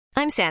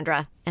I'm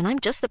Sandra, and I'm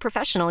just the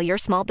professional your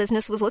small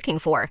business was looking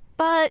for.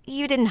 But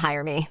you didn't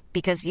hire me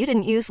because you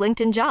didn't use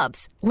LinkedIn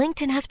Jobs.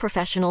 LinkedIn has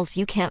professionals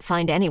you can't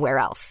find anywhere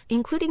else,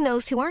 including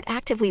those who aren't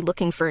actively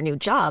looking for a new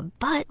job,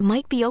 but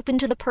might be open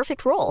to the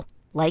perfect role,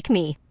 like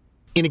me.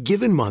 In a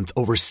given month,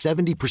 over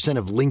 70%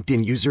 of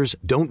LinkedIn users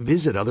don't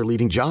visit other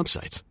leading job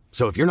sites.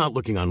 So if you're not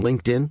looking on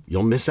LinkedIn,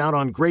 you'll miss out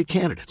on great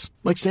candidates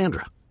like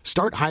Sandra.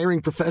 Start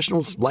hiring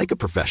professionals like a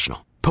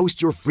professional.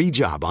 Post your free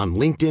job on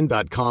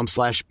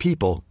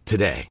linkedin.com/people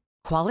today.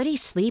 Quality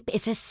sleep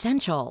is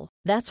essential.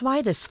 That's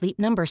why the Sleep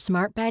Number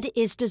Smart Bed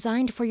is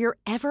designed for your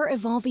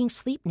ever-evolving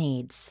sleep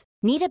needs.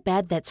 Need a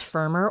bed that's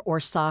firmer or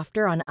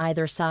softer on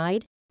either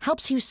side?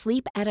 Helps you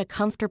sleep at a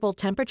comfortable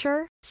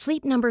temperature?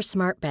 Sleep Number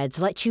Smart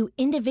Beds let you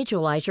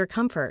individualize your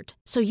comfort,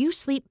 so you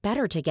sleep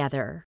better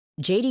together.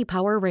 J.D.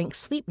 Power ranks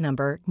Sleep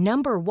Number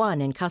number 1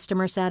 in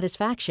customer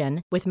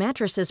satisfaction with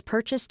mattresses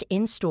purchased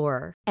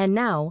in-store. And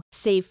now,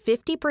 save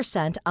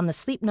 50% on the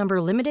Sleep Number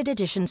Limited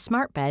Edition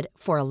Smart Bed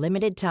for a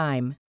limited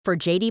time. For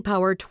J.D.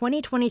 Power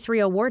 2023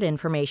 award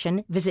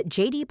information, visit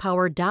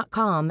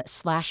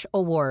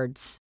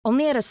jdpower.com/awards.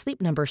 Only at a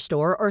Sleep Number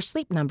store or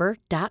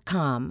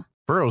sleepnumber.com.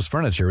 Burrow's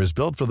furniture is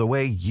built for the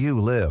way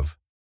you live.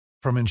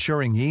 From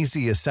ensuring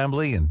easy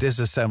assembly and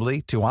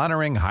disassembly to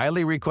honoring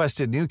highly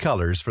requested new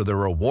colors for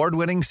their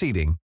award-winning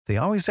seating, they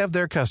always have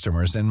their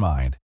customers in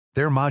mind.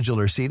 Their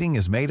modular seating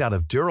is made out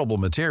of durable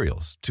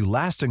materials to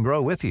last and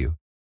grow with you.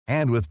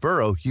 And with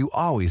Burrow, you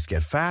always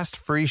get fast,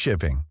 free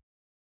shipping.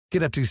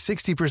 Get up to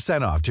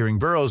 60% off during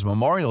Burrow's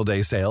Memorial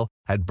Day sale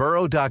at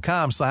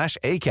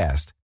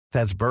burrow.com/ACAST.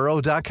 That's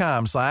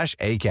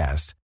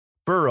burrow.com/ACAST.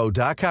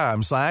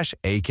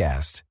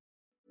 burrow.com/ACAST.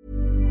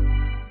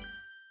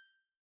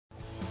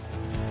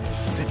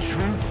 The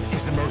truth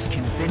is the most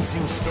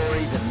convincing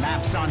story that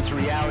maps onto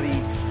reality,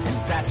 and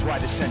that's why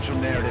the central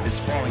narrative is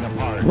falling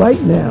apart.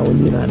 Right now in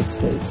the United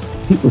States,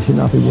 people should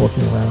not be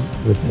walking around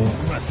with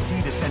masks. We must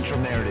see the central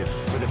narrative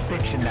for the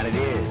fiction that it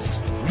is.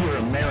 We are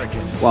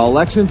Americans. While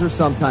elections are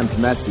sometimes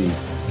messy,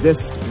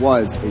 this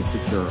was a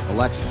secure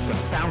election. The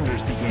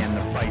founders began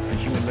the fight for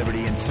human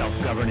liberty and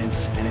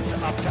self-governance, and it's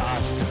up to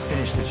us to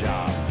finish the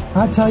job.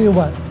 I tell you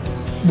what,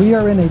 we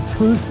are in a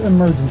truth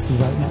emergency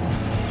right now.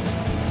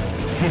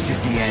 This is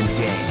the end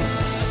game.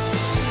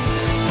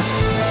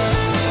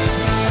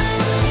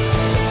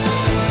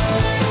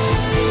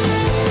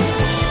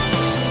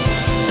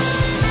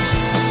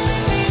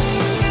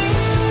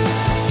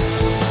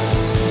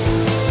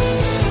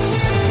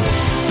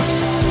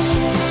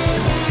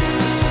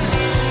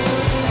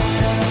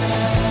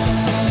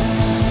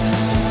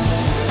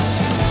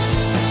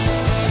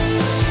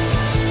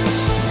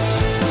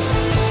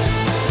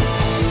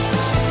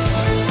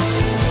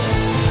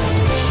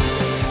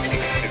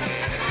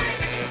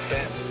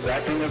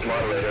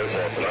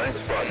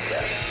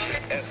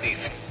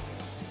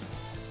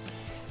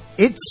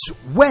 It's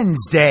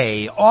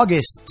Wednesday,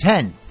 August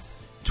 10th,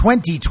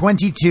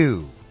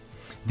 2022,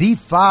 the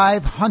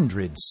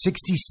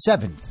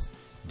 567th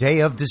day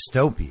of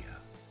dystopia.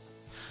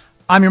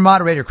 I'm your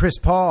moderator, Chris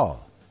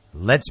Paul.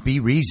 Let's be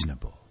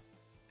reasonable.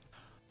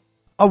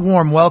 A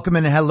warm welcome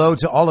and hello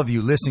to all of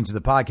you listening to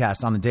the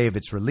podcast on the day of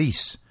its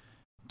release.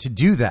 To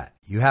do that,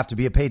 you have to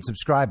be a paid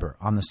subscriber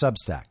on the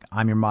Substack.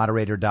 I'm your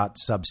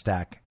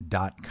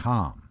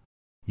moderator.substack.com.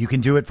 You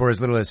can do it for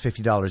as little as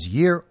 $50 a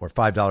year or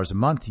 $5 a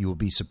month. You will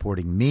be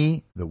supporting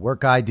me, the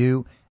work I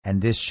do, and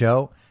this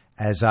show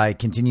as I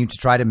continue to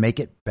try to make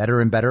it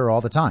better and better all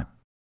the time.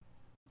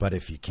 But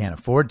if you can't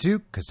afford to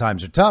because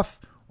times are tough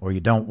or you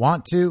don't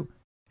want to,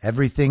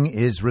 everything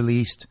is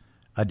released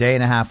a day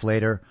and a half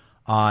later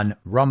on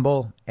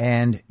Rumble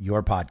and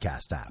your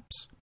podcast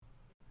apps.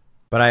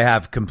 But I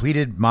have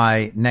completed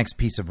my next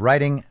piece of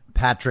writing.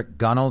 Patrick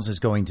Gunnels is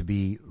going to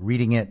be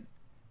reading it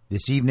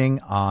this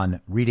evening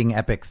on Reading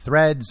Epic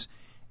Threads,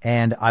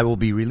 and I will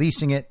be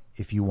releasing it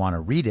if you want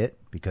to read it,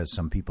 because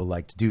some people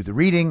like to do the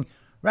reading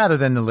rather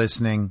than the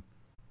listening.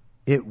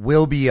 It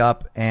will be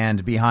up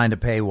and behind a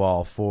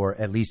paywall for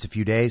at least a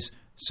few days,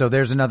 so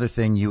there's another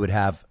thing you would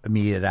have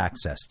immediate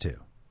access to.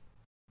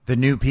 The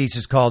new piece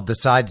is called The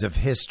Sides of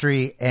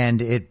History,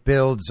 and it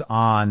builds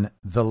on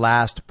the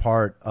last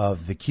part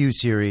of the Q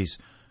series,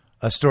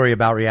 A Story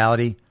About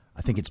Reality.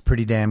 I think it's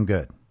pretty damn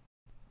good.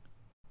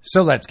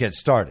 So let's get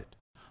started.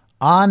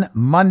 On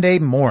Monday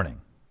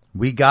morning,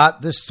 we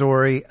got the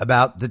story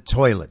about the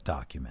toilet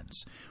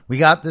documents. We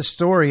got the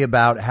story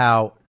about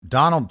how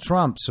Donald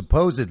Trump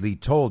supposedly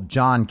told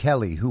John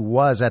Kelly, who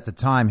was at the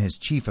time his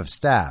chief of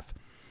staff,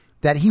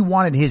 that he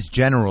wanted his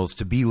generals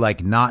to be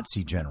like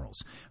Nazi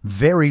generals,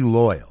 very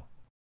loyal.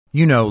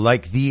 You know,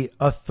 like the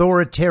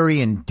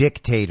authoritarian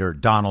dictator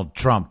Donald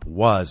Trump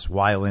was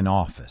while in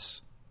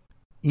office.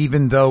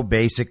 Even though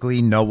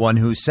basically no one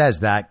who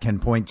says that can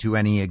point to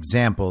any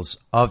examples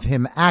of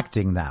him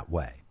acting that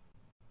way.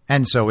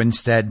 And so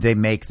instead they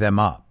make them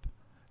up.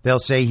 They'll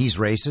say he's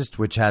racist,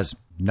 which has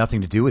nothing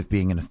to do with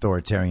being an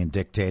authoritarian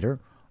dictator,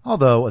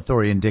 although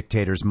authoritarian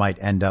dictators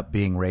might end up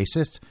being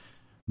racist.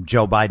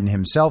 Joe Biden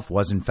himself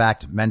was in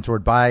fact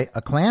mentored by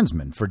a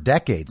Klansman for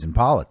decades in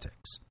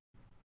politics.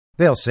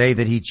 They'll say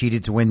that he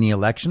cheated to win the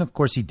election. Of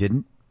course he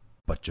didn't,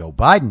 but Joe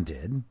Biden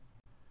did.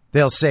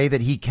 They'll say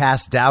that he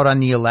cast doubt on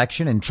the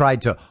election and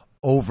tried to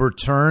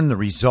overturn the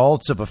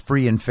results of a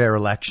free and fair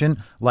election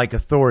like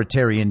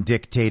authoritarian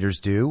dictators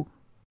do,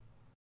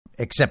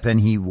 except then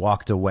he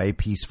walked away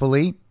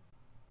peacefully.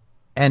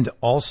 And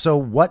also,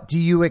 what do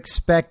you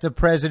expect a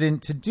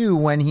president to do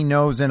when he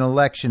knows an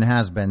election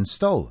has been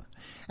stolen?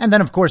 And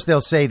then, of course, they'll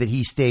say that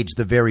he staged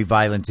the very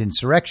violent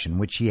insurrection,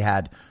 which he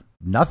had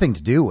nothing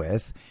to do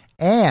with,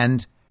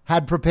 and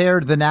had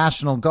prepared the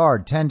National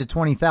Guard, 10 to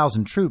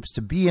 20,000 troops,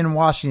 to be in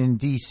Washington,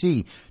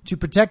 D.C., to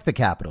protect the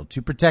Capitol,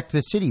 to protect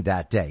the city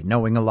that day,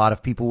 knowing a lot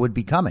of people would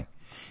be coming.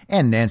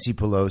 And Nancy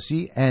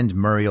Pelosi and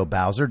Muriel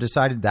Bowser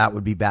decided that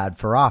would be bad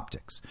for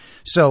optics.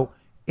 So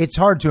it's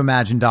hard to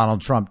imagine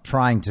Donald Trump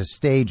trying to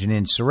stage an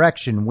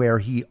insurrection where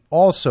he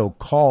also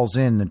calls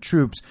in the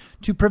troops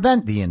to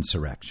prevent the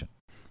insurrection.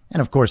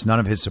 And of course, none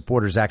of his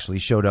supporters actually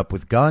showed up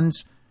with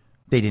guns.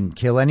 They didn't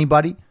kill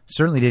anybody,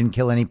 certainly didn't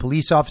kill any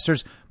police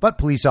officers, but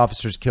police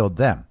officers killed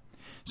them.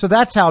 So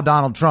that's how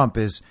Donald Trump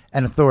is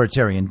an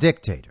authoritarian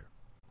dictator,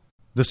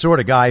 the sort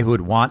of guy who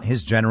would want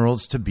his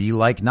generals to be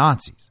like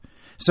Nazis.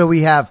 So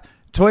we have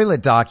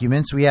toilet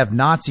documents, we have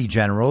Nazi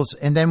generals,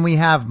 and then we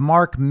have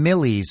Mark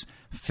Milley's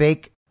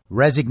fake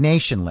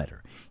resignation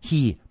letter.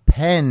 He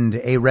penned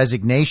a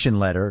resignation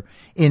letter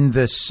in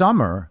the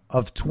summer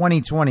of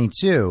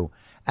 2022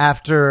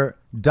 after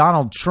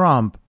Donald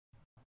Trump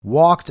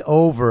walked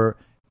over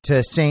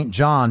to St.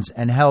 John's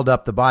and held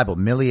up the Bible.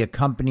 Milley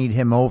accompanied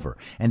him over,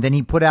 and then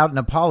he put out an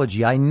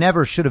apology. I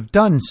never should have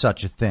done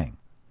such a thing.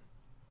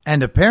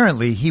 And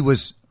apparently he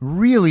was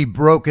really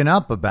broken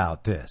up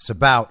about this,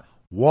 about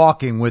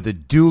walking with a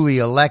duly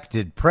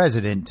elected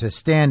president to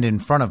stand in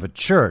front of a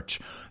church.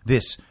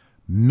 This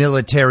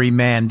military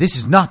man, this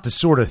is not the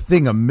sort of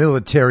thing a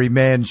military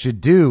man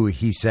should do,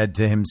 he said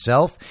to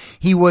himself.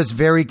 He was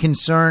very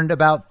concerned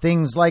about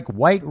things like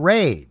white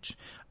rage.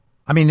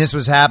 I mean, this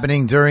was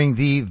happening during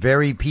the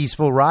very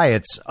peaceful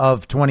riots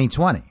of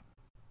 2020.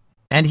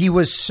 And he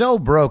was so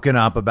broken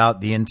up about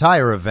the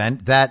entire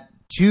event that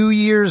 2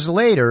 years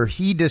later,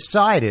 he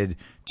decided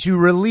to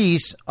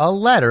release a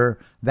letter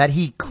that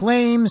he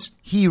claims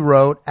he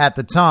wrote at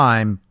the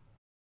time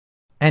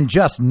and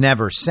just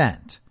never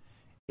sent.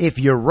 If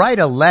you write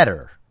a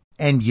letter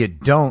and you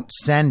don't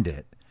send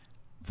it,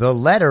 the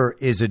letter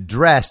is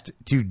addressed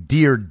to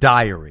Dear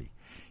Diary.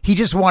 He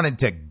just wanted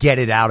to get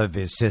it out of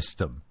his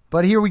system.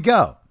 But here we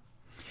go.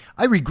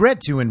 I regret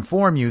to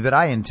inform you that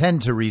I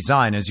intend to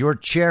resign as your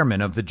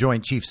chairman of the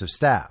Joint Chiefs of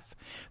Staff.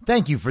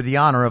 Thank you for the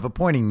honor of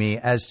appointing me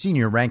as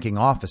senior ranking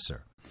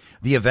officer.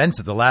 The events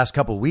of the last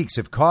couple weeks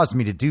have caused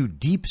me to do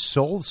deep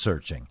soul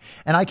searching,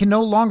 and I can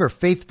no longer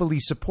faithfully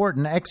support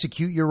and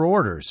execute your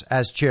orders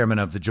as chairman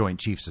of the Joint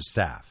Chiefs of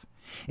Staff.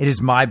 It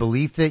is my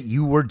belief that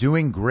you were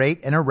doing great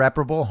and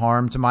irreparable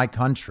harm to my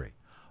country.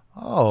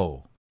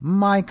 Oh,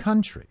 my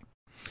country.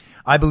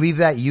 I believe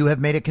that you have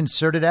made a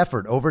concerted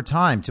effort over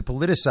time to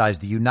politicize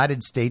the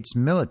United States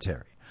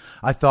military.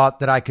 I thought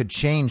that I could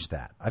change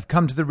that. I've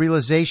come to the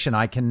realization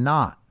I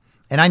cannot,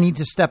 and I need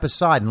to step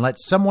aside and let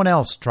someone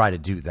else try to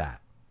do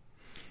that.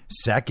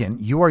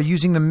 Second, you are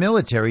using the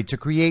military to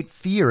create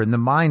fear in the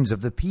minds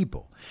of the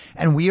people,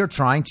 and we are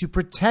trying to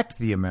protect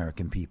the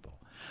American people.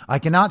 I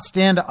cannot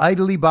stand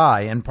idly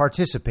by and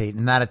participate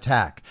in that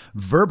attack,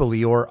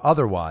 verbally or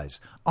otherwise,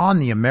 on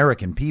the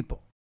American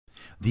people.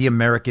 The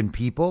American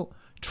people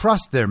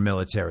trust their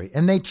military,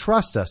 and they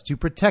trust us to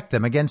protect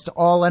them against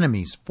all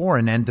enemies,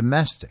 foreign and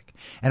domestic.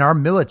 And our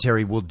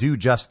military will do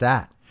just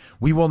that.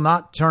 We will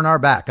not turn our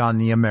back on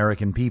the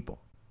American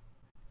people.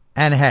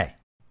 And hey,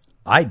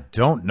 I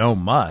don't know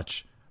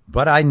much,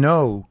 but I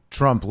know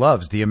Trump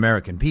loves the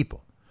American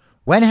people.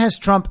 When has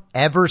Trump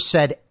ever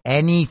said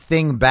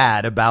anything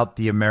bad about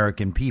the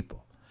American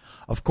people?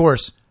 Of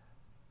course,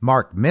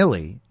 Mark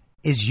Milley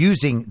is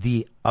using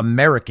the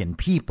American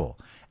people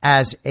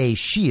as a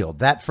shield.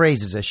 That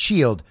phrase is a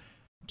shield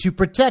to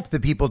protect the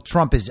people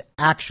Trump is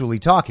actually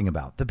talking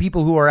about, the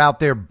people who are out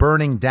there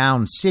burning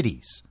down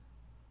cities,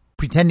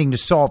 pretending to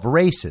solve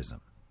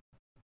racism,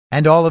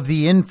 and all of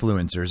the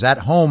influencers at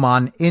home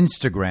on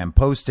Instagram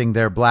posting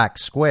their black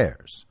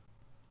squares,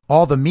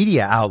 all the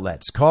media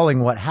outlets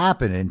calling what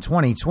happened in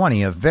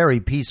 2020 a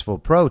very peaceful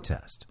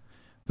protest.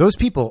 Those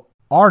people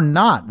are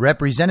not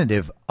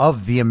representative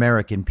of the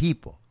American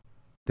people.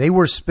 They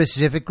were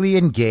specifically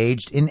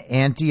engaged in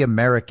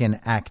anti-American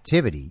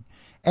activity,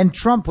 and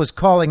Trump was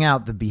calling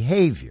out the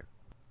behavior.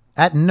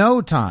 At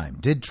no time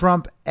did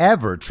Trump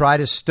ever try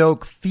to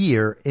stoke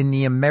fear in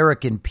the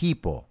American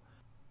people,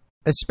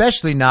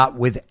 especially not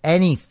with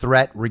any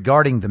threat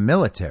regarding the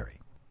military.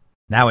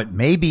 Now, it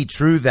may be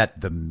true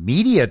that the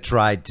media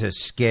tried to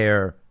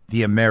scare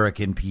the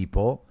American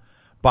people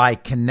by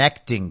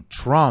connecting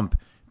Trump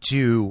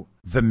to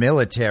the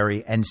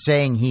military and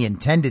saying he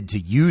intended to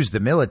use the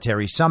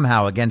military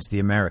somehow against the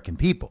American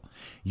people.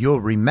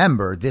 You'll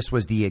remember this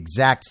was the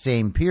exact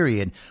same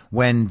period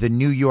when the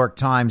New York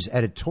Times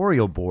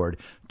editorial board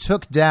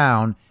took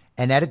down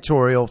an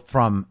editorial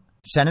from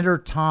Senator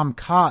Tom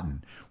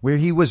Cotton, where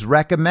he was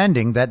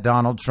recommending that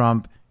Donald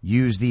Trump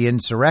use the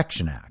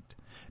Insurrection Act.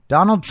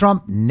 Donald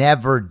Trump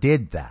never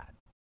did that.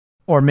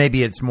 Or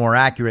maybe it's more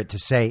accurate to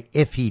say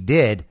if he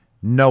did,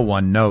 no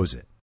one knows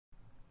it.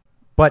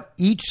 But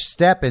each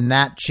step in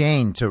that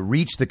chain to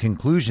reach the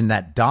conclusion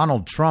that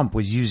Donald Trump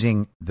was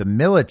using the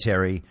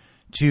military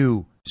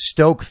to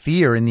stoke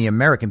fear in the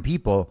American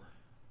people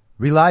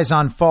relies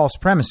on false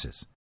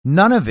premises.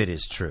 None of it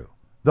is true.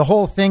 The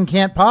whole thing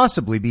can't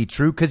possibly be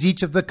true because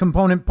each of the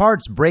component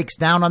parts breaks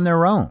down on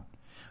their own.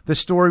 The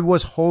story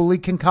was wholly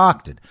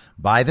concocted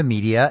by the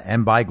media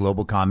and by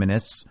global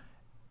communists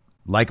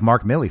like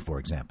Mark Milley, for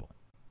example.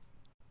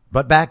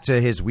 But back to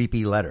his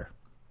weepy letter.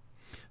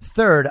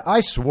 Third,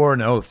 I swore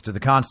an oath to the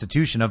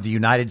Constitution of the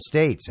United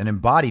States, and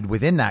embodied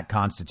within that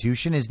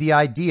Constitution is the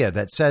idea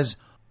that says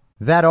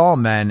that all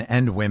men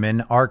and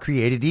women are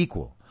created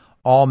equal.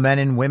 All men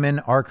and women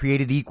are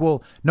created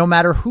equal no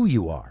matter who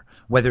you are,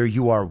 whether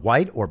you are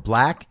white or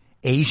black,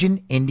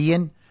 Asian,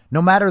 Indian,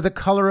 no matter the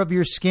color of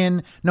your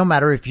skin, no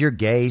matter if you're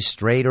gay,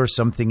 straight, or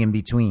something in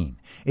between.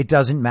 It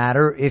doesn't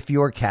matter if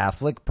you're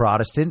Catholic,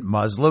 Protestant,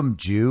 Muslim,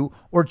 Jew,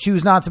 or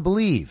choose not to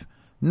believe.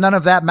 None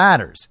of that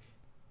matters.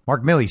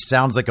 Mark Milley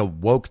sounds like a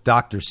woke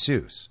Dr.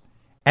 Seuss.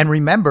 And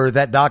remember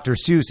that Dr.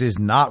 Seuss is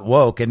not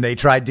woke and they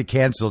tried to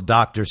cancel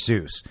Dr.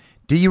 Seuss.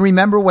 Do you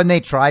remember when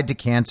they tried to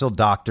cancel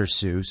Dr.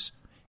 Seuss?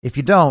 If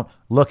you don't,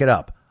 look it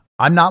up.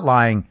 I'm not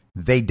lying.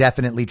 They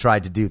definitely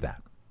tried to do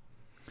that.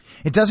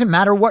 It doesn't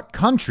matter what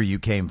country you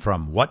came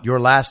from, what your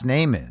last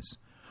name is.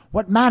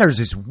 What matters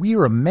is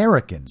we're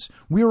Americans.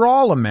 We're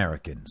all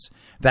Americans.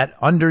 That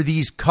under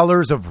these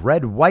colors of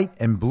red, white,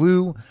 and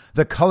blue,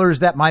 the colors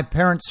that my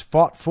parents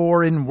fought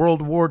for in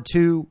World War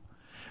II,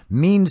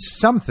 means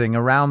something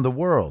around the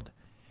world.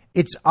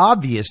 It's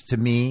obvious to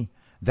me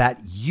that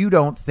you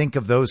don't think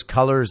of those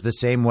colors the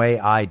same way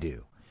I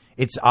do.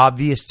 It's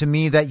obvious to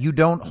me that you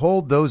don't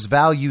hold those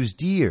values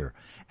dear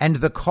and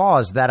the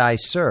cause that I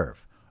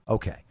serve.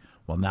 Okay,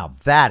 well, now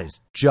that is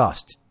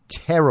just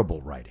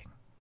terrible writing.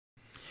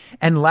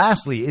 And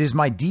lastly, it is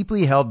my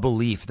deeply held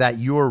belief that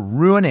you're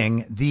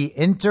ruining the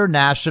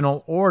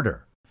international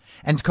order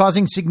and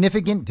causing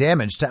significant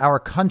damage to our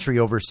country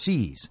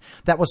overseas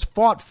that was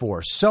fought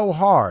for so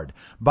hard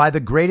by the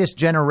greatest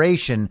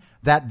generation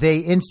that they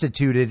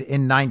instituted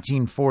in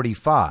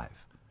 1945.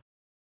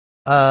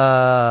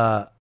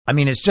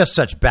 It's just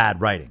such bad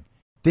writing.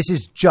 This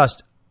is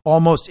just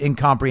almost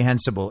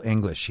incomprehensible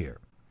English here.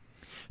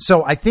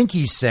 So I think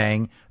he's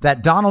saying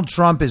that Donald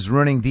Trump is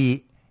ruining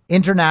the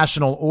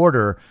international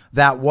order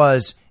that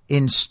was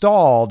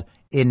installed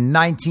in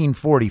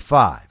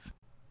 1945.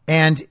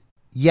 And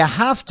you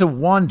have to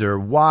wonder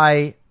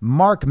why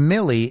Mark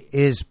Milley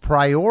is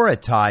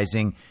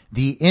prioritizing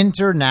the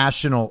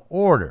international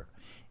order.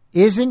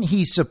 Isn't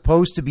he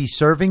supposed to be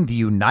serving the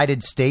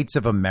United States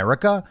of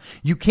America?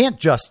 You can't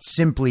just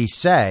simply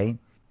say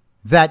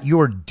that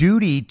your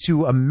duty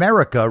to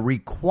America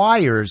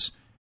requires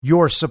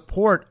your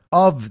support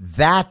of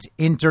that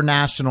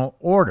international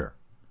order.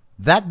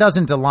 That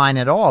doesn't align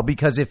at all,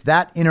 because if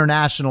that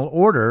international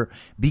order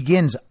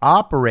begins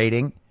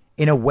operating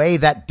in a way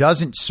that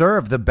doesn't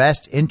serve the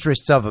best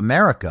interests of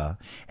America,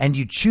 and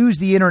you choose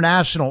the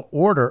international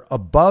order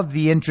above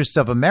the interests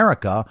of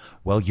America,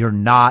 well, you're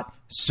not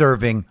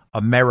serving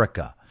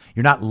America.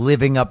 You're not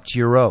living up to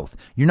your oath.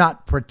 You're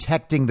not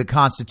protecting the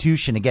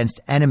Constitution against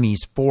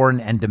enemies,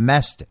 foreign and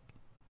domestic.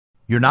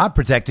 You're not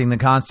protecting the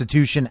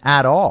Constitution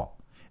at all.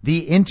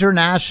 The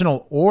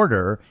international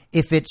order,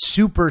 if it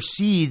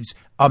supersedes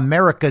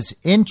America's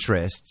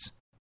interests,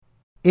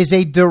 is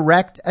a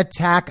direct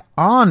attack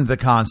on the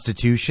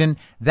Constitution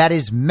that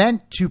is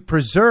meant to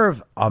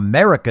preserve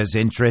America's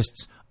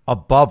interests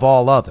above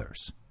all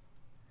others.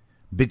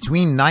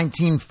 Between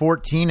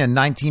 1914 and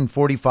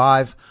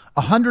 1945,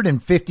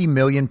 150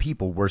 million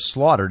people were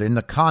slaughtered in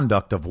the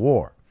conduct of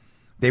war.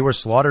 They were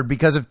slaughtered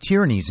because of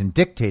tyrannies and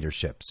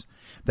dictatorships.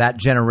 That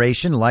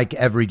generation, like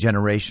every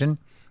generation,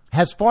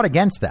 has fought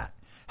against that,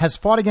 has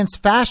fought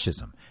against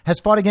fascism, has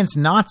fought against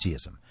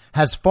Nazism,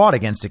 has fought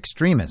against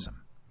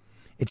extremism.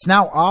 It's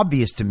now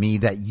obvious to me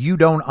that you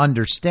don't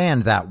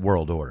understand that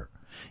world order.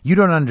 You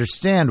don't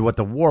understand what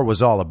the war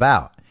was all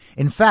about.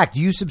 In fact,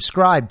 you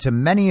subscribe to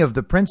many of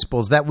the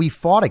principles that we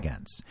fought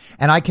against,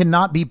 and I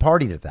cannot be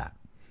party to that.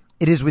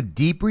 It is with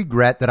deep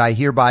regret that I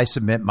hereby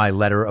submit my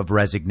letter of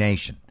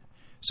resignation.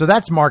 So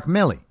that's Mark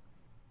Milley.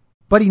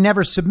 But he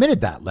never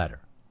submitted that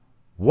letter.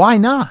 Why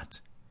not?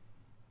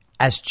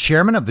 As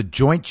chairman of the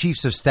Joint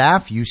Chiefs of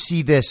Staff, you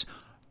see this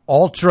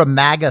ultra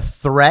MAGA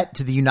threat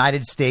to the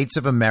United States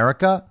of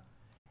America,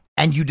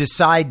 and you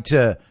decide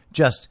to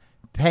just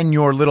pen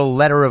your little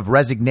letter of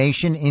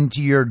resignation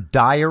into your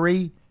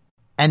diary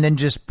and then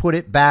just put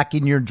it back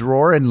in your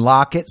drawer and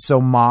lock it so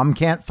mom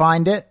can't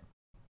find it?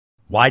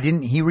 Why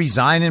didn't he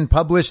resign and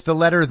publish the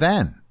letter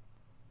then?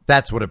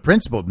 That's what a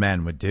principled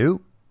man would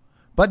do.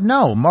 But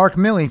no, Mark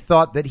Milley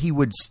thought that he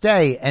would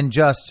stay and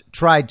just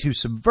try to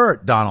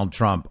subvert Donald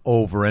Trump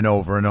over and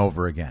over and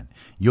over again.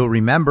 You'll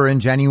remember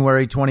in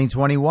January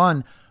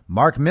 2021,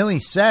 Mark Milley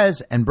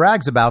says and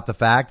brags about the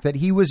fact that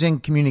he was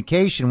in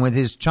communication with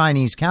his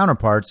Chinese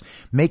counterparts,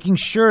 making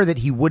sure that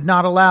he would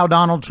not allow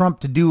Donald Trump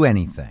to do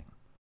anything.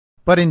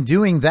 But in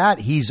doing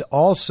that, he's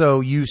also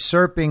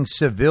usurping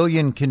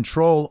civilian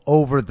control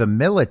over the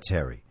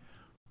military,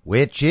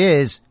 which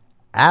is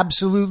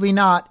absolutely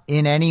not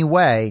in any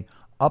way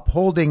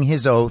upholding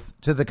his oath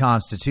to the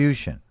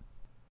Constitution.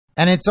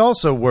 And it's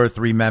also worth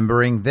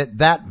remembering that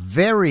that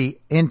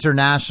very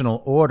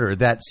international order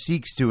that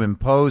seeks to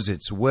impose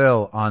its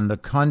will on the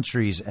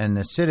countries and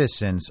the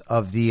citizens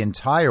of the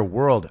entire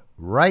world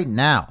right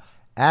now,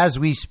 as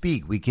we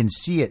speak, we can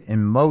see it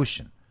in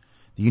motion.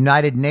 The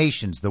United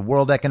Nations, the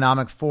World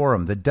Economic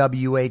Forum, the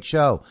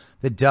WHO,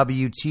 the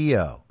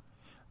WTO,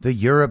 the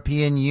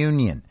European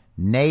Union,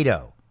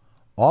 NATO,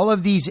 all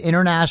of these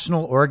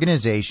international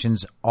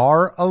organizations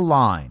are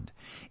aligned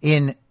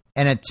in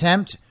an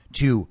attempt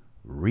to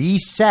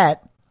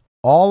reset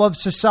all of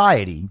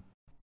society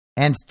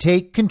and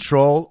take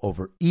control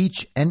over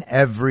each and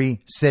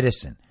every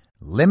citizen,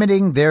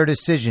 limiting their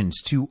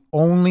decisions to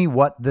only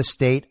what the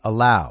state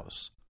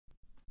allows.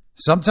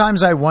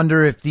 Sometimes I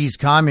wonder if these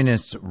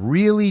communists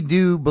really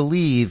do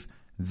believe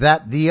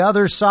that the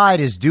other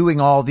side is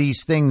doing all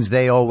these things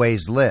they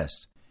always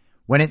list,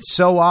 when it's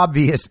so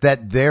obvious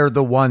that they're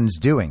the ones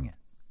doing it.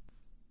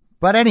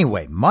 But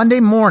anyway,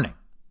 Monday morning,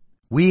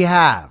 we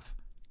have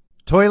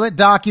toilet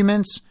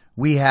documents,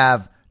 we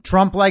have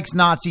Trump likes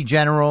Nazi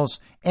generals,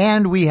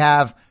 and we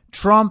have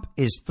Trump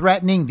is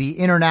threatening the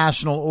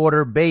international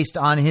order based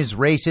on his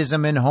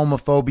racism and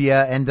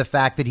homophobia and the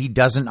fact that he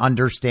doesn't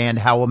understand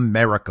how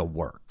America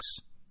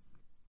works.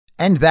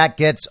 And that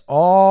gets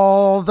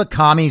all the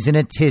commies in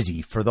a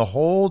tizzy for the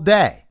whole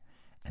day.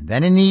 And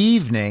then in the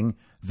evening,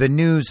 the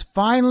news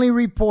finally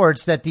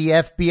reports that the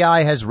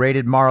FBI has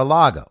raided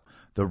Mar-a-Lago.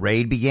 The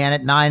raid began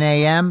at 9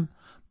 a.m.,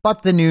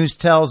 but the news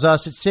tells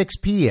us at 6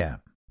 p.m.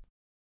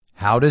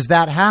 How does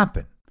that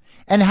happen?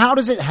 And how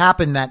does it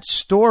happen that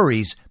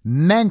stories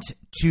meant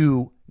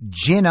to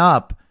gin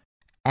up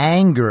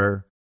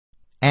anger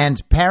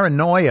and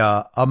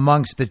paranoia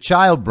amongst the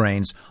child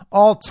brains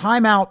all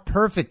time out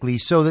perfectly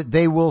so that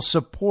they will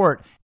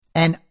support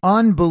an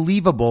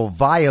unbelievable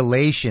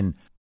violation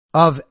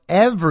of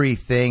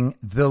everything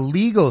the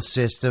legal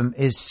system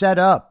is set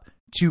up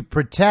to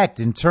protect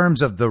in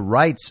terms of the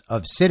rights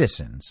of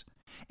citizens,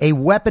 a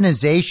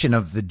weaponization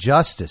of the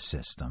justice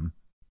system?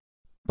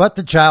 But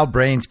the child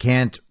brains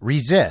can't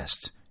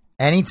resist.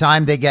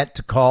 Anytime they get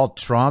to call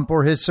Trump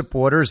or his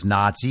supporters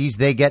Nazis,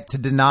 they get to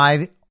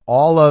deny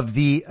all of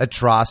the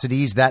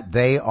atrocities that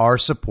they are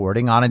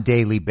supporting on a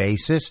daily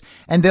basis,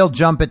 and they'll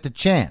jump at the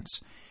chance.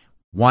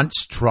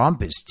 Once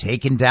Trump is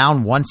taken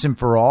down once and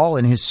for all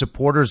and his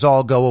supporters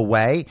all go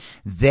away,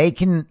 they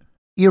can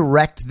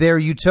erect their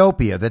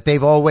utopia that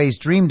they've always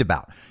dreamed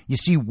about. You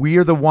see,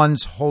 we're the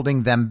ones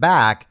holding them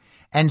back,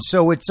 and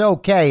so it's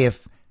okay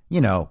if,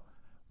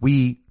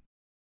 we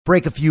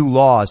break a few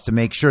laws to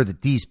make sure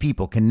that these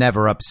people can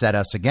never upset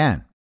us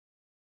again.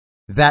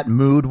 That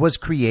mood was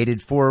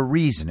created for a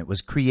reason. It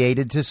was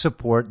created to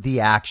support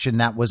the action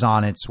that was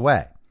on its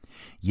way.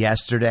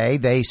 Yesterday,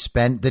 they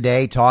spent the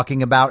day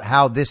talking about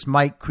how this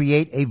might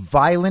create a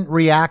violent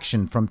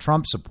reaction from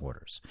Trump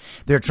supporters.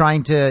 They're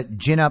trying to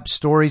gin up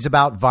stories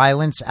about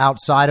violence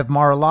outside of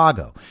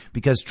Mar-a-Lago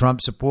because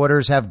Trump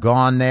supporters have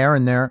gone there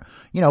and they're,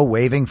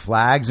 waving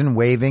flags and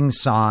waving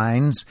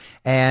signs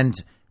and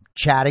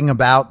chatting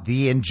about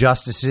the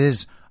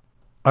injustices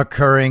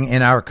occurring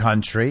in our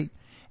country.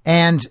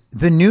 And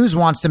the news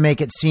wants to make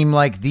it seem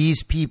like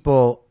these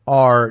people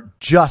are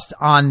just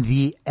on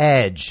the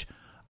edge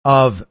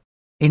of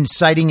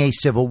inciting a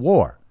civil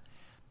war.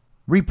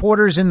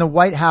 Reporters in the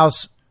White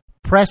House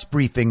press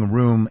briefing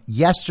room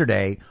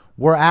yesterday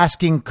were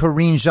asking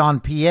Karine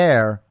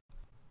Jean-Pierre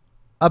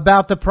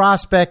about the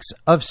prospects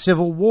of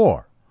civil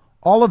war.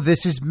 All of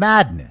this is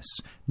madness.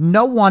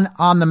 No one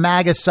on the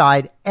MAGA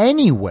side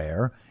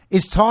anywhere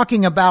is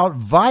talking about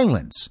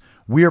violence.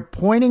 We're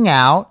pointing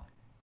out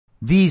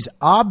these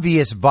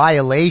obvious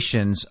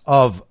violations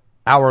of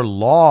our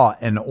law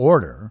and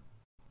order,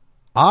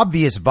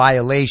 obvious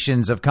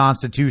violations of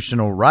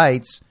constitutional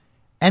rights,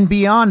 and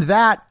beyond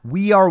that,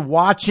 we are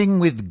watching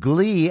with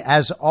glee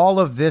as all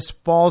of this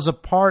falls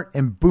apart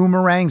and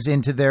boomerangs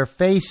into their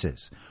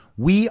faces.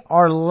 We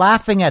are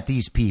laughing at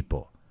these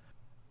people.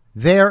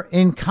 They're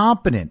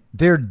incompetent.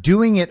 They're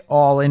doing it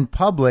all in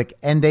public,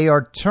 and they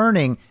are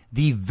turning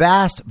the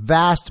vast,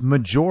 vast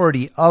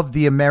majority of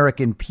the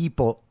American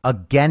people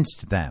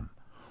against them.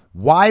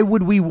 Why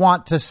would we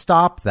want to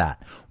stop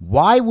that?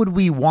 Why would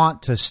we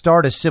want to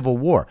start a civil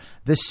war?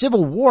 The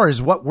civil war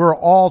is what we're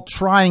all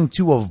trying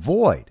to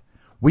avoid.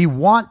 We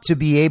want to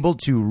be able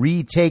to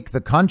retake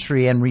the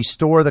country and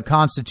restore the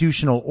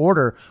constitutional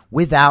order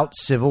without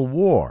civil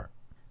war.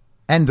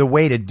 And the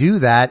way to do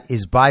that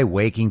is by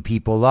waking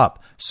people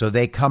up so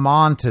they come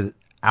on to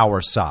our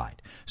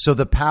side. So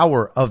the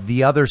power of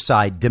the other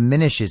side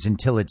diminishes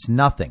until it's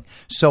nothing.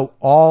 So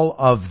all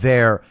of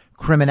their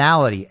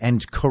criminality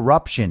and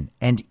corruption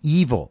and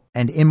evil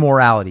and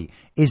immorality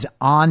is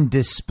on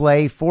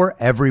display for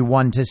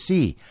everyone to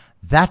see.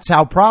 That's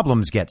how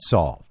problems get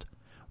solved.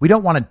 We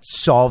don't want to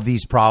solve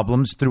these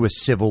problems through a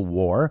civil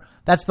war.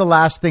 That's the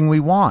last thing we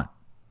want.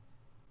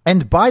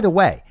 And by the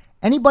way,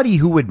 anybody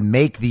who would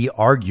make the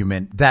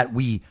argument that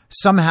we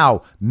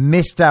somehow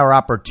missed our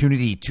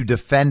opportunity to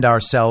defend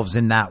ourselves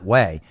in that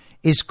way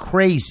is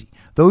crazy.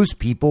 Those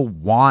people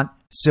want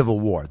civil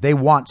war. They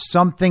want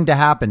something to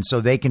happen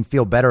so they can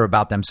feel better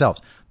about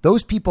themselves.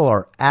 Those people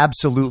are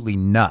absolutely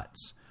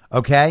nuts.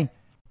 Okay?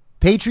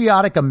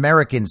 Patriotic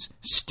Americans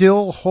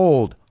still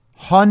hold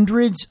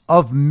hundreds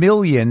of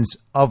millions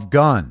of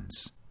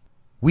guns.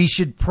 We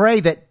should pray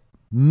that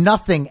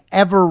nothing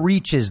ever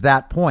reaches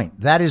that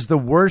point. That is the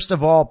worst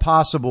of all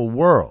possible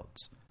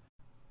worlds.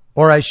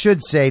 Or I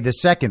should say the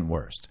second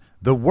worst.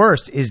 The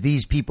worst is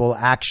these people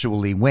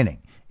actually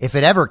winning. If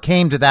it ever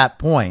came to that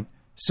point,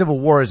 civil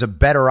war is a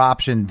better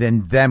option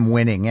than them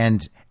winning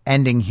and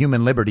ending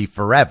human liberty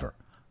forever.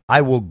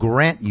 I will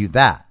grant you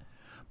that.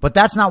 But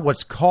that's not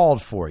what's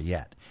called for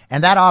yet.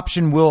 And that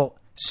option will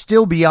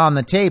still be on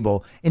the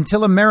table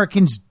until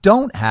Americans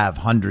don't have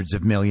hundreds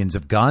of millions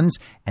of guns,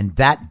 and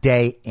that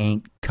day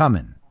ain't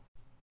coming.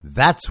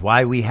 That's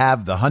why we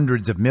have the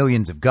hundreds of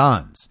millions of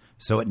guns,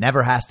 so it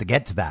never has to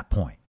get to that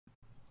point.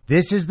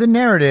 This is the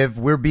narrative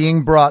we're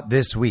being brought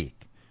this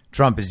week.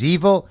 Trump is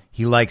evil.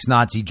 He likes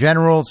Nazi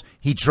generals.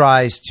 He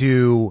tries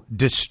to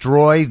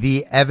destroy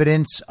the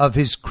evidence of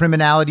his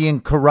criminality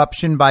and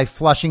corruption by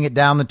flushing it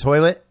down the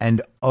toilet.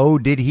 And oh,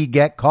 did he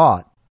get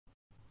caught?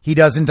 He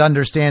doesn't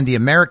understand the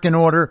American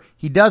order.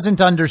 He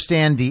doesn't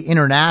understand the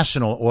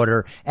international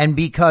order. And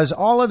because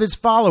all of his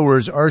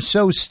followers are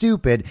so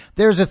stupid,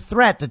 there's a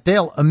threat that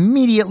they'll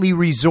immediately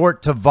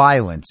resort to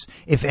violence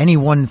if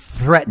anyone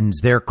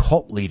threatens their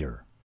cult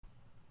leader.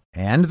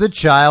 And the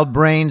child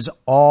brains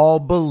all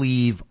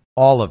believe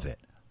all of it.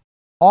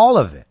 All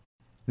of it.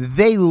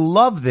 They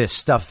love this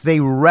stuff. They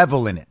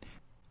revel in it.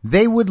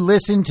 They would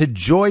listen to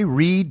Joy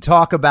Reid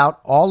talk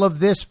about all of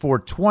this for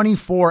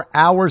 24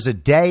 hours a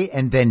day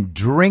and then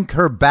drink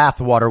her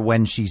bathwater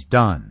when she's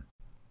done.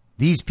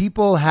 These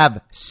people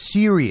have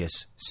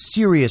serious,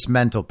 serious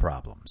mental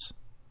problems.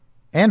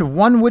 And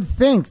one would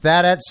think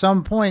that at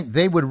some point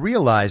they would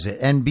realize it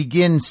and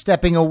begin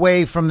stepping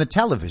away from the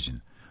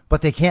television.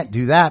 But they can't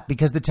do that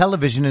because the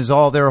television is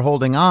all they're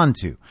holding on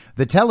to.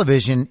 The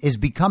television is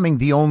becoming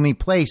the only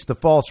place the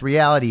false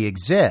reality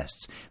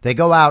exists. They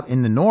go out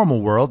in the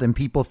normal world and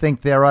people think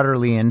they're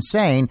utterly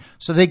insane.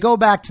 So they go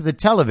back to the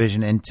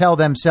television and tell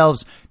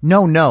themselves,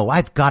 no,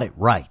 I've got it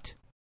right.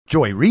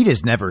 Joy Reid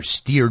has never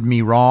steered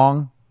me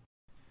wrong.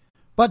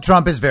 But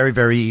Trump is very,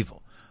 very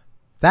evil.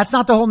 That's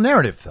not the whole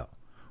narrative, though.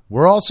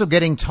 We're also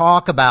getting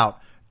talk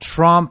about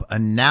Trump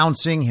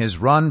announcing his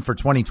run for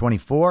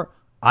 2024.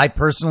 I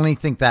personally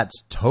think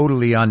that's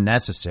totally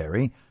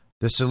unnecessary.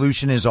 The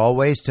solution is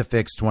always to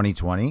fix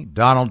 2020.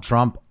 Donald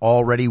Trump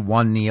already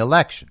won the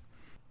election.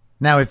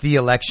 Now, if the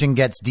election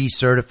gets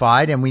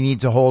decertified and we need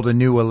to hold a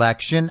new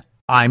election,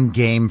 I'm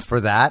game for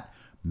that.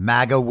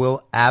 MAGA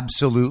will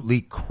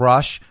absolutely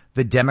crush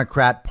the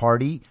Democrat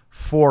Party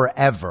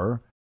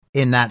forever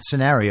in that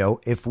scenario.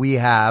 If we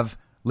have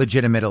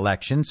legitimate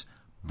elections,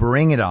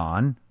 bring it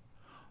on.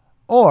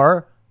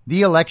 Or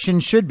the election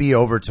should be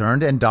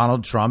overturned and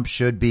Donald Trump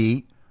should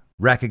be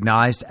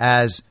recognized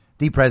as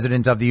the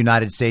president of the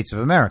United States of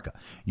America.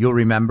 You'll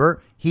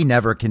remember he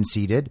never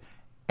conceded.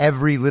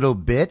 Every little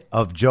bit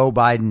of Joe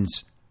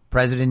Biden's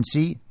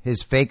presidency,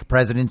 his fake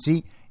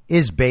presidency,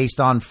 is based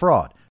on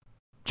fraud.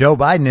 Joe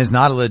Biden is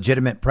not a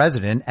legitimate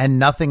president, and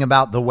nothing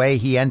about the way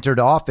he entered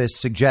office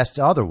suggests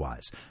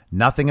otherwise.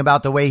 Nothing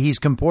about the way he's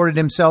comported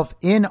himself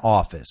in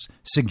office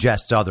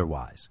suggests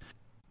otherwise.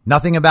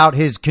 Nothing about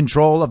his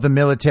control of the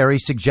military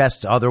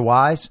suggests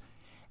otherwise.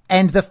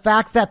 And the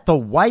fact that the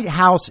White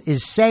House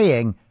is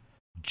saying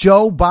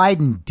Joe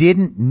Biden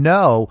didn't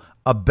know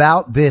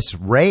about this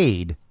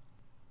raid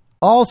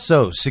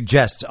also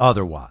suggests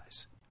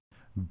otherwise.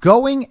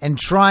 Going and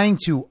trying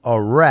to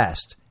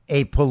arrest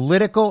a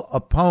political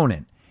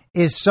opponent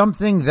is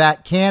something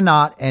that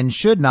cannot and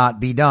should not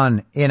be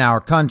done in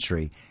our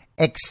country,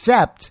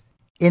 except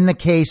in the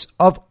case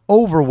of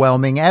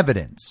overwhelming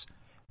evidence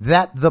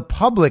that the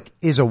public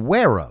is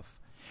aware of.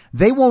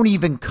 They won't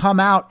even come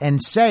out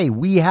and say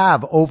we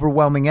have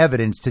overwhelming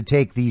evidence to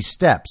take these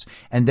steps,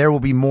 and there will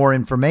be more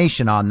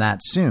information on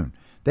that soon.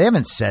 They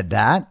haven't said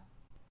that.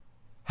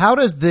 How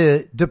does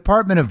the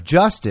Department of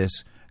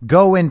Justice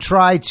go and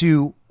try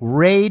to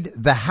raid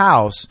the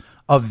house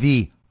of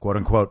the quote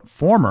unquote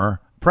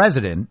former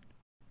president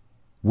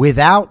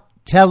without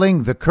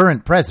telling the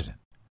current president?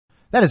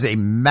 That is a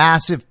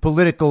massive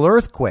political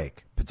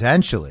earthquake,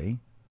 potentially.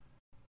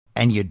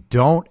 And you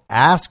don't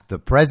ask the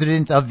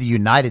president of the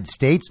United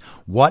States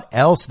what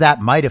else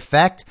that might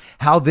affect,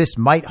 how this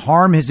might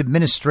harm his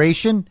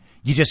administration.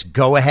 You just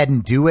go ahead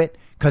and do it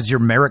because you're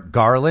Merrick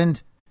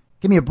Garland.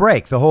 Give me a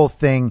break. The whole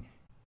thing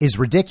is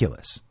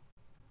ridiculous.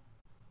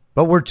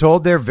 But we're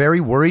told they're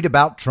very worried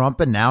about Trump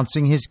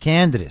announcing his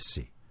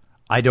candidacy.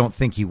 I don't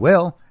think he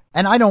will,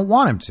 and I don't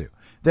want him to.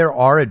 There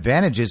are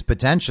advantages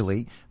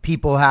potentially.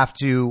 People have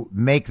to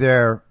make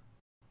their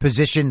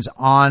positions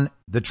on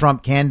the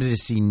Trump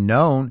candidacy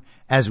known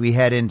as we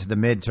head into the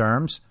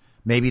midterms.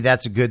 Maybe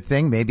that's a good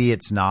thing. Maybe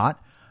it's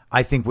not.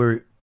 I think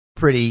we're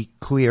pretty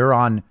clear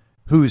on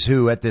who's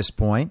who at this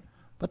point,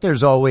 but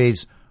there's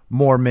always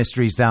more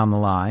mysteries down the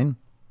line.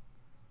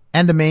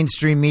 And the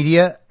mainstream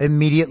media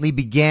immediately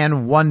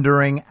began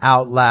wondering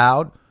out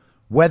loud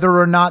whether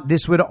or not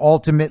this would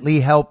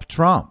ultimately help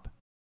Trump.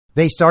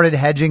 They started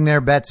hedging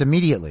their bets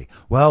immediately.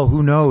 Well,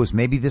 who knows?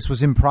 Maybe this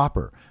was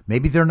improper.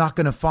 Maybe they're not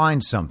going to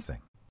find something.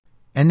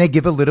 And they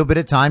give a little bit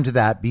of time to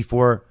that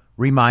before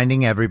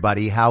reminding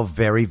everybody how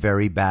very,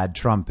 very bad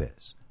Trump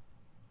is.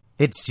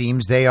 It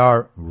seems they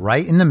are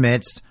right in the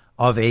midst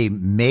of a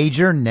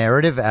major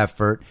narrative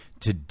effort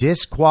to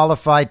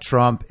disqualify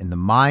Trump in the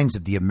minds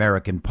of the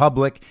American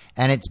public,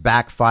 and it's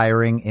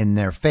backfiring in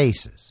their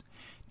faces.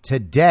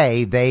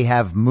 Today, they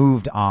have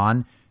moved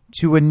on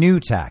to a new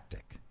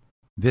tactic.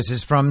 This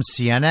is from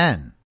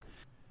CNN.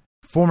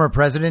 Former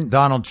President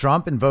Donald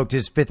Trump invoked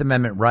his Fifth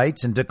Amendment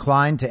rights and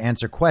declined to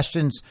answer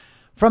questions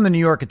from the New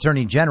York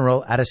Attorney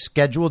General at a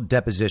scheduled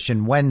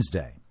deposition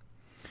Wednesday.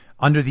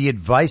 Under the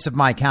advice of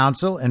my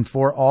counsel and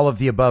for all of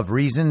the above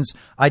reasons,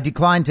 I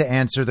decline to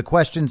answer the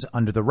questions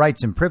under the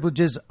rights and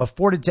privileges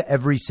afforded to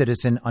every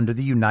citizen under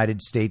the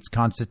United States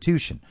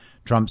Constitution,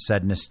 Trump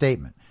said in a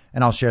statement.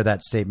 And I'll share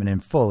that statement in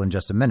full in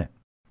just a minute.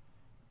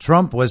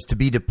 Trump was to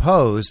be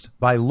deposed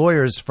by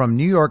lawyers from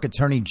New York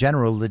Attorney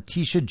General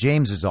Letitia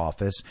James's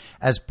office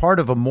as part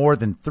of a more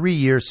than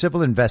 3-year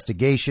civil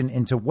investigation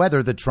into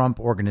whether the Trump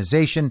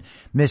organization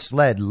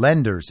misled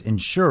lenders,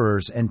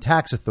 insurers, and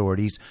tax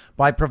authorities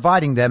by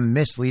providing them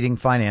misleading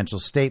financial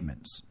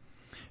statements.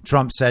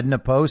 Trump said in a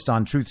post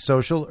on Truth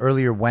Social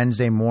earlier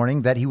Wednesday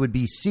morning that he would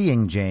be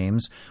seeing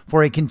James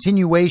for a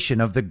continuation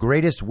of the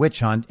greatest witch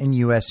hunt in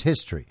U.S.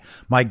 history.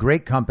 My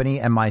great company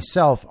and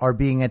myself are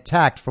being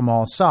attacked from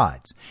all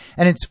sides.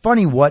 And it's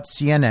funny what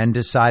CNN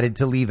decided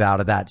to leave out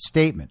of that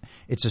statement.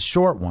 It's a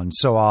short one,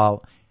 so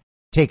I'll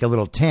take a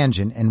little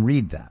tangent and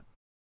read that.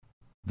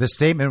 The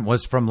statement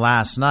was from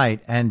last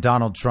night, and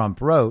Donald Trump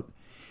wrote,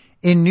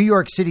 "In New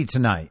York City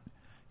tonight,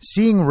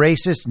 seeing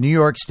racist New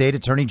York State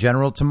Attorney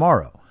General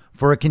tomorrow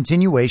for a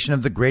continuation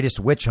of the greatest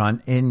witch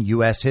hunt in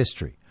U.S.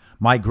 history.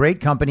 My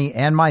great company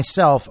and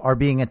myself are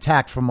being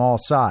attacked from all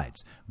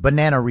sides.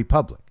 Banana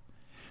Republic."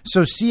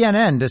 So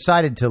CNN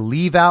decided to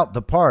leave out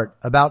the part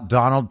about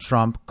Donald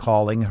Trump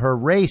calling her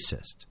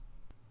racist.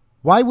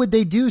 Why would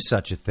they do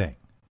such a thing?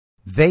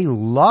 They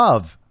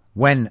love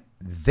when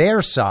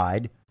their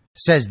side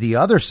says the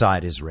other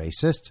side is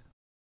racist.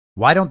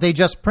 Why don't they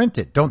just print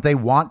it? Don't they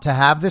want to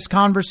have this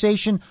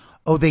conversation?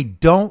 Oh, they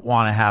don't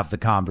want to have the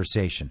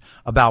conversation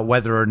about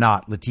whether or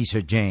not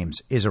Letitia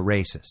James is a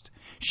racist.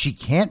 She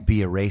can't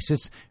be a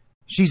racist.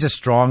 She's a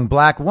strong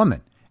black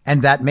woman,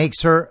 and that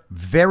makes her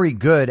very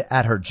good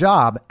at her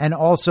job and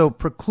also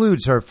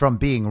precludes her from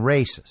being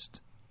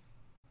racist.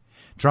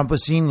 Trump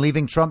was seen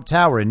leaving Trump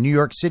Tower in New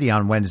York City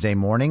on Wednesday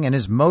morning, and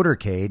his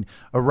motorcade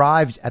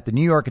arrived at the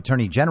New York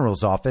Attorney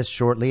General's office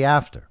shortly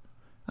after.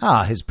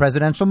 His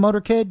presidential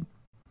motorcade?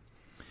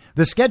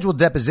 The scheduled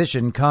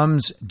deposition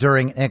comes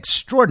during an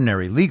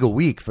extraordinary legal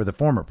week for the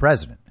former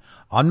president.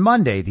 On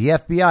Monday, the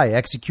FBI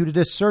executed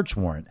a search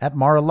warrant at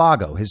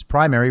Mar-a-Lago, his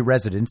primary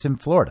residence in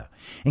Florida,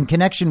 in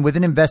connection with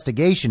an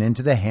investigation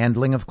into the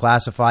handling of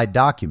classified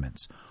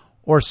documents,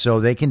 or so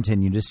they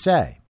continue to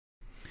say.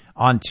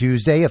 On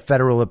Tuesday, a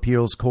federal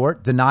appeals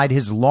court denied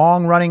his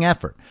long-running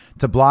effort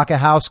to block a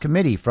House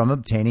committee from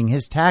obtaining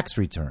his tax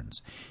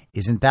returns.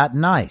 Isn't that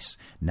nice?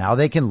 Now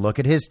they can look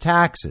at his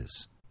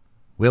taxes.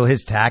 Will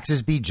his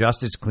taxes be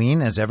just as clean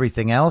as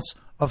everything else?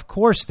 Of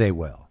course they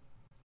will.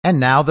 And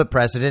now the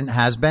president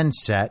has been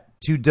set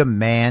to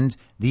demand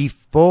the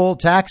full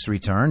tax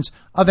returns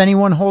of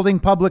anyone holding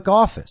public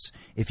office.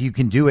 If you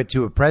can do it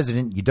to a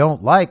president you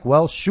don't like,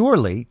 well,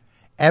 surely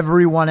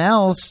everyone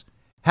else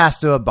has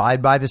to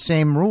abide by the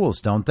same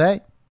rules, don't they?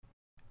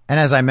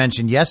 And as I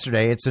mentioned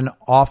yesterday, it's an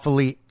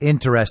awfully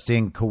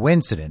interesting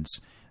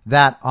coincidence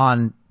that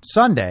on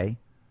Sunday,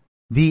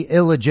 the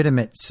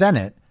illegitimate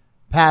Senate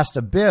passed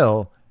a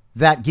bill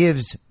that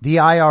gives the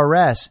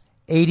IRS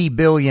 $80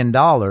 billion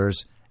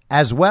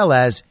as well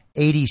as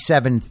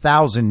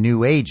 87,000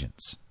 new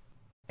agents.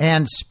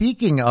 And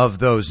speaking of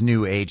those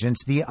new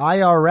agents, the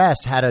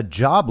IRS had a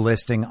job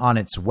listing on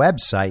its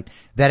website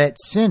that it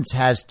since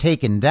has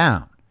taken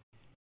down.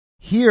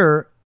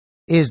 Here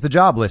is the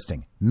job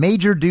listing.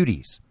 Major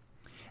duties: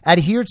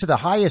 adhere to the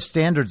highest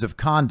standards of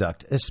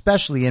conduct,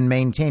 especially in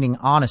maintaining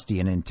honesty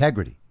and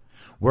integrity.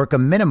 Work a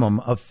minimum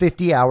of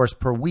 50 hours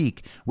per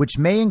week, which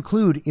may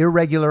include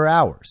irregular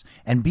hours,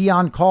 and be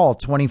on call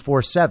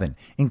 24/7,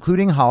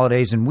 including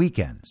holidays and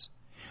weekends.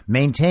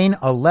 Maintain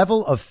a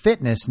level of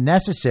fitness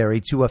necessary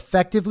to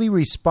effectively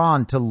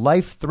respond to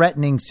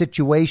life-threatening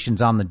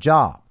situations on the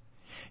job.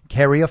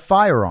 Carry a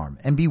firearm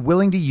and be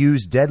willing to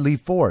use deadly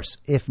force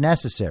if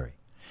necessary.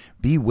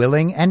 Be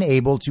willing and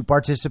able to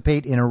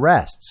participate in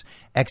arrests,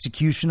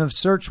 execution of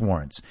search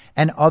warrants,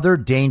 and other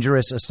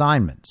dangerous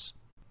assignments.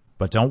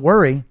 But don't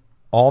worry.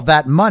 All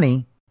that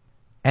money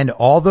and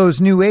all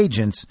those new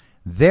agents,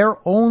 they're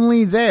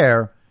only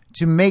there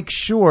to make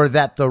sure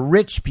that the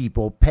rich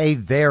people pay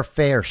their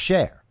fair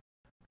share.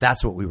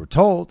 That's what we were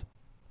told.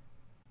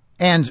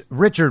 And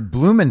Richard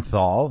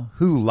Blumenthal,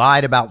 who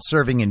lied about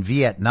serving in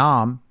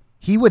Vietnam,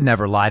 he would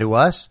never lie to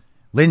us.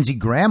 Lindsey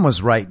Graham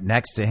was right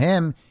next to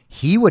him.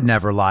 He would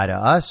never lie to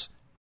us.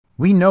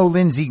 We know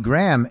Lindsey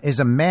Graham is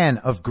a man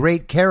of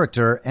great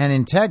character and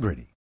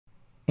integrity.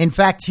 In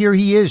fact, here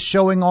he is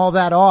showing all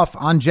that off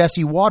on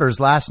Jesse Waters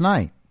last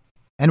night.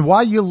 And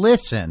while you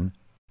listen,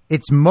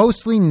 it's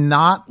mostly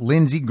not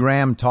Lindsey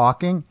Graham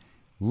talking.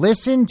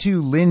 Listen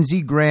to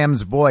Lindsey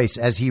Graham's voice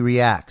as he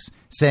reacts,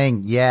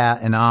 saying, yeah,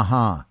 and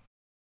uh-huh.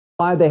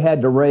 Why they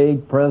had to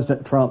raid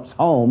President Trump's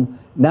home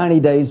 90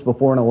 days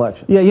before an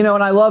election. Yeah,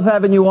 and I love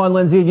having you on,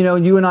 Lindsey.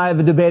 You and I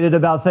have debated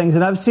about things,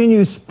 and I've seen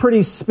you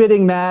pretty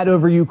spitting mad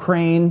over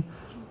Ukraine.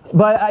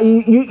 But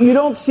you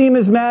don't seem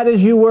as mad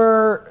as you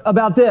were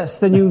about this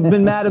than you've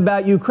been mad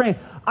about Ukraine.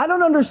 I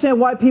don't understand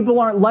why people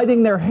aren't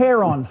lighting their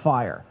hair on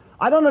fire.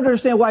 I don't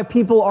understand why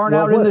people aren't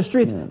out in the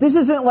streets. Yeah. This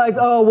isn't like,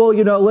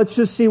 let's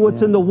just see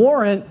what's in the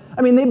warrant.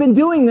 I mean, they've been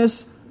doing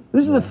this.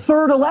 This is the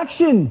third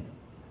election.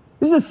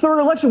 This is the third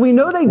election. We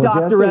know they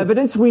doctor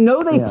evidence. We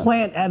know they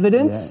plant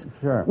evidence.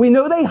 Yeah, sure. We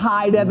know they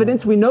hide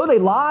evidence. We know they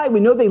lie. We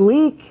know they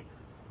leak.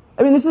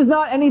 I mean, this is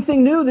not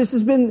anything new. This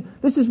has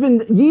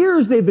been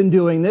years they've been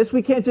doing this.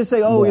 We can't just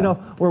say,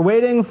 we're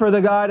waiting for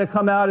the guy to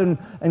come out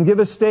and give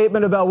a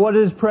statement about what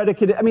is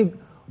predicated. I mean,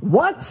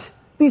 what?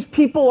 These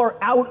people are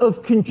out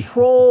of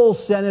control,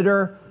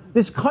 Senator.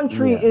 This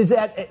country is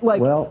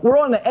we're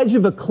on the edge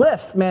of a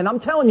cliff, man. I'm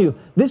telling you,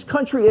 this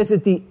country is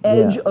at the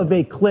edge of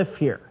a cliff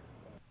here.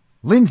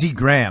 Lindsey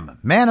Graham,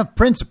 man of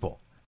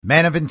principle,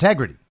 man of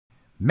integrity,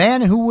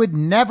 man who would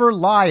never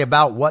lie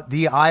about what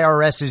the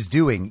IRS is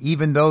doing,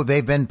 even though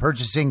they've been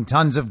purchasing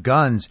tons of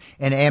guns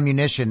and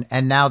ammunition,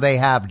 and now they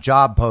have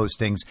job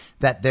postings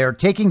that they're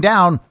taking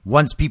down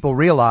once people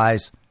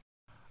realize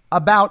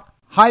about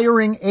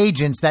hiring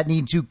agents that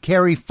need to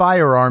carry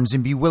firearms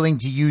and be willing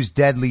to use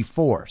deadly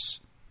force.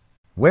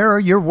 Where are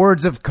your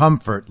words of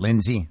comfort,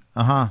 Lindsey?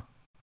 Uh-huh.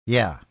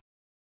 Yeah.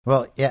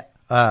 Well, yeah.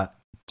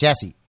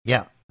 Jesse.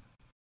 Yeah.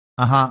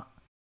 Uh-huh.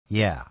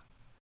 Yeah.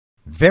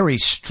 Very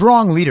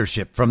strong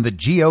leadership from the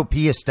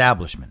GOP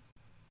establishment.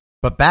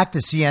 But back to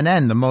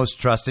CNN, the most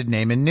trusted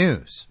name in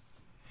news.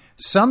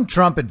 Some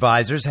Trump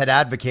advisors had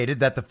advocated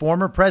that the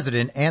former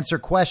president answer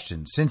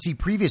questions since he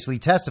previously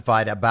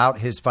testified about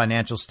his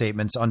financial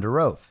statements under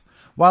oath,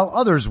 while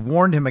others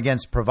warned him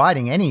against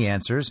providing any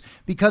answers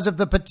because of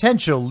the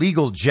potential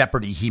legal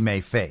jeopardy he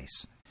may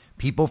face.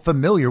 People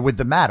familiar with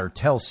the matter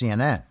tell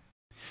CNN.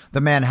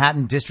 The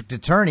Manhattan District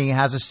Attorney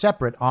has a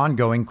separate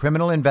ongoing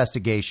criminal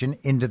investigation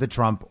into the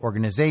Trump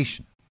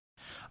organization.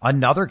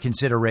 Another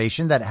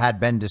consideration that had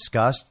been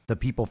discussed, the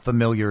people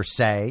familiar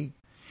say,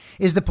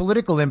 is the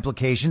political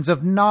implications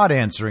of not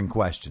answering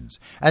questions,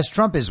 as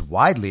Trump is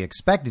widely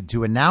expected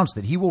to announce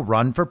that he will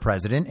run for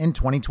president in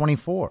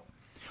 2024.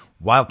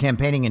 While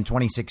campaigning in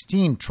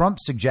 2016, Trump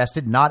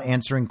suggested not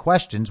answering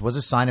questions was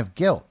a sign of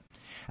guilt.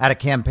 At a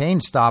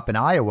campaign stop in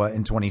Iowa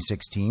in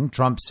 2016,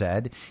 Trump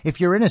said, "If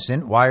you're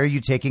innocent, why are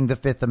you taking the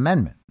Fifth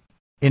Amendment?"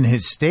 In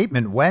his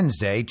statement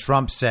Wednesday,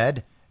 Trump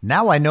said,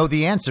 "Now I know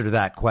the answer to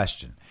that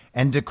question,"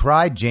 and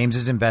decried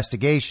James's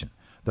investigation.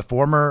 The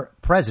former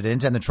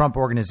president and the Trump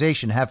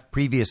organization have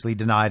previously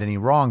denied any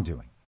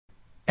wrongdoing.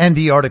 And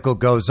the article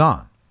goes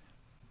on.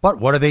 But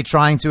what are they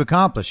trying to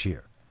accomplish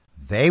here?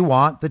 They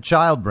want the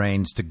child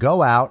brains to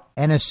go out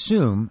and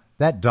assume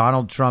that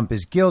Donald Trump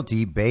is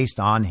guilty based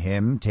on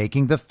him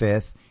taking the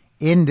Fifth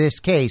in this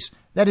case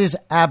that is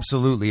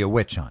absolutely a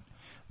witch hunt.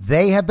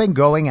 They have been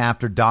going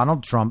after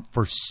Donald Trump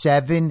for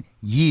 7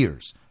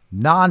 years,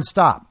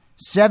 nonstop,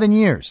 7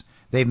 years.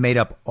 They've made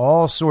up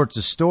all sorts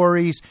of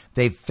stories.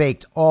 They've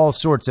faked all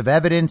sorts of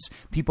evidence.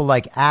 People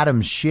like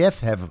Adam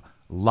Schiff have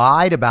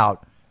lied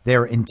about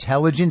their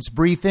intelligence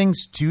briefings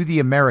to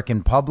the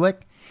American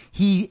public.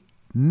 He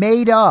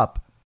made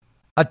up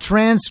a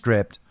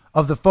transcript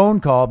of the phone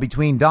call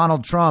between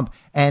Donald Trump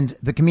and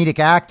the comedic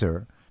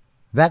actor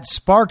that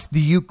sparked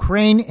the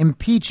Ukraine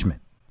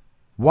impeachment.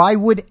 Why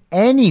would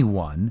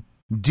anyone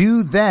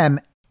do them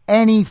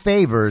any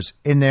favors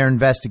in their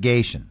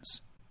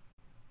investigations?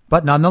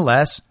 But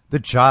nonetheless, the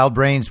child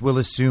brains will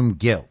assume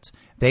guilt.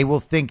 They will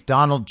think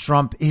Donald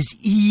Trump is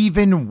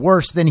even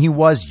worse than he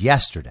was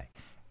yesterday.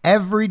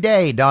 Every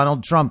day,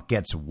 Donald Trump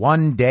gets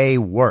 1 day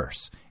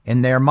worse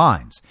in their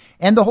minds.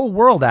 And the whole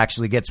world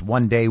actually gets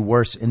 1 day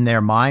worse in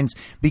their minds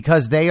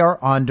because they are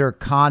under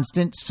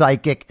constant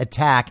psychic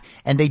attack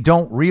and they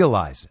don't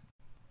realize it.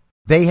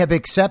 They have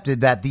accepted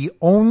that the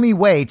only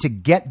way to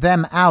get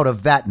them out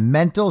of that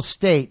mental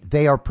state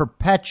they are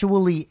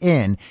perpetually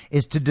in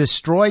is to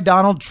destroy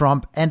Donald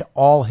Trump and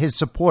all his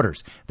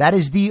supporters. That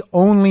is the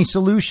only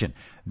solution.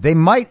 They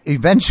might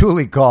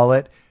eventually call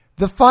it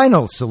the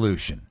final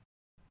solution.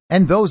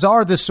 And those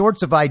are the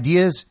sorts of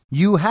ideas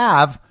you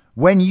have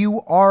when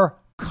you are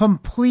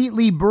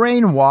completely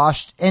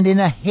brainwashed and in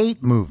a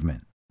hate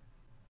movement.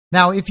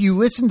 Now, if you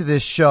listen to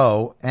this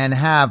show and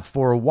have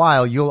for a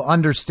while, you'll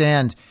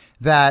understand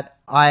that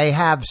I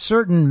have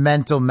certain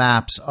mental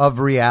maps of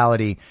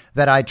reality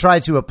that I try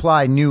to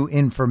apply new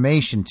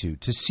information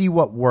to see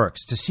what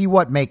works, to see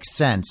what makes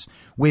sense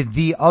with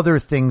the other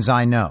things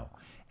I know.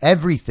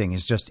 Everything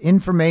is just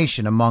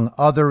information among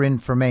other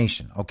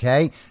information,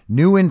 okay?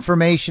 New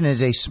information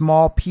is a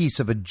small piece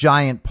of a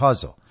giant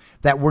puzzle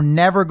that we're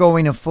never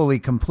going to fully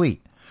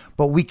complete,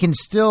 but we can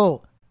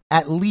still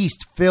at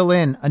least fill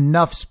in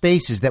enough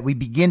spaces that we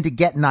begin to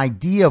get an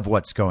idea of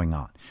what's going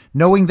on,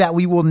 knowing that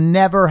we will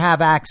never have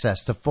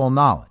access to full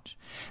knowledge.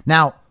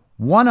 Now,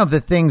 one of the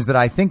things that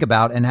I think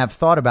about and have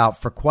thought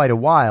about for quite a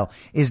while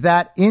is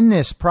that in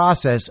this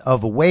process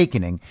of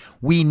awakening,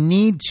 we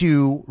need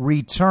to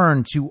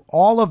return to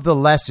all of the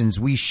lessons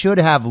we should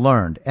have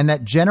learned and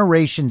that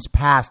generations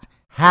past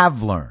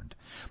have learned,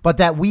 but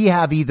that we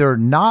have either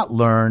not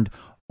learned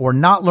or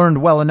not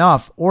learned well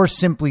enough, or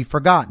simply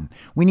forgotten.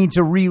 We need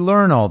to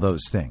relearn all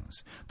those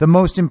things. The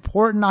most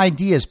important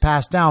ideas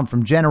passed down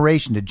from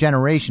generation to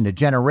generation to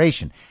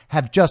generation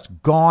have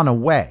just gone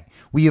away.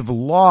 We have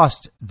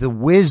lost the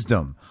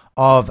wisdom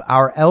of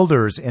our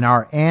elders and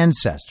our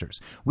ancestors.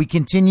 We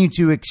continue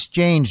to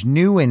exchange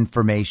new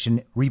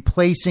information,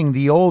 replacing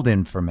the old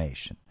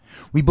information.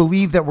 We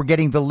believe that we're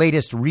getting the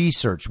latest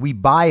research. We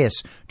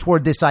bias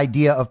toward this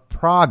idea of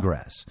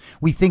progress.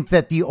 We think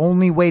that the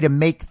only way to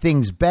make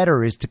things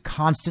better is to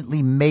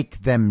constantly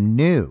make them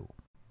new.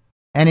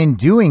 And in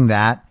doing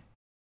that,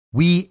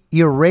 we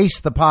erase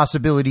the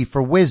possibility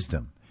for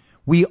wisdom.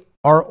 We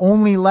are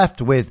only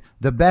left with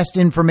the best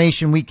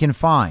information we can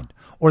find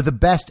or the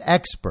best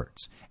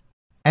experts.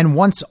 And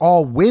once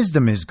all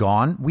wisdom is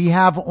gone, we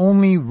have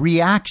only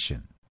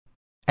reaction.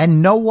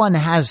 And no one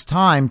has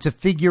time to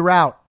figure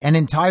out an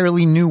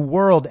entirely new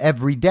world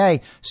every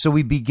day. So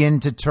we begin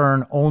to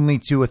turn only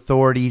to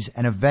authorities,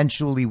 and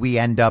eventually we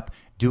end up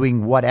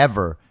doing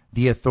whatever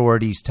the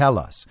authorities tell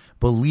us,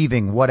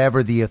 believing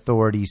whatever the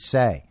authorities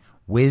say.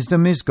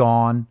 Wisdom is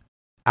gone.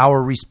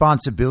 Our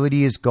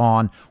responsibility is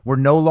gone. We're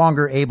no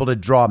longer able to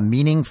draw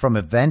meaning from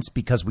events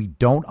because we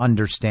don't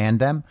understand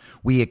them.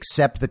 We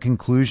accept the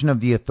conclusion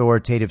of the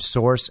authoritative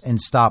source and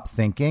stop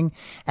thinking.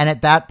 And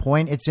at that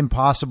point, it's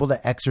impossible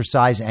to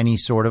exercise any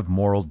sort of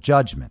moral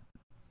judgment.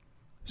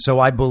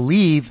 So I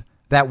believe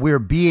that we're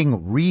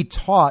being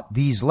retaught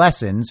these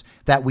lessons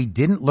that we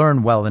didn't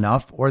learn well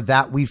enough or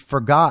that we've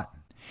forgotten.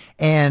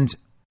 And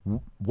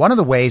one of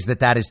the ways that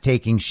that is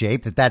taking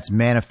shape, that's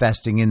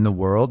manifesting in the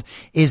world,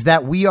 is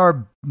that we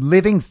are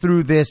living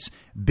through this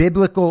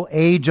biblical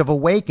age of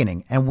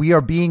awakening, and we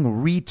are being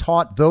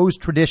retaught those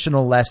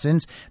traditional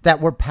lessons that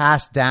were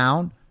passed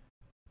down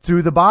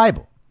through the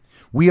Bible.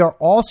 We are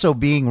also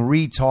being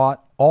retaught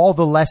all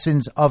the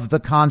lessons of the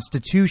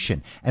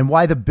Constitution and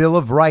why the Bill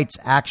of Rights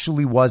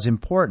actually was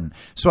important.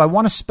 So I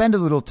want to spend a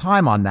little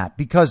time on that,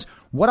 because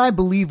what I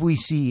believe we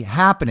see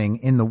happening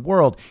in the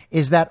world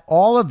is that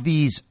all of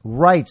these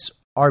rights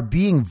are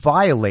being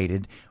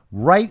violated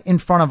right in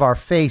front of our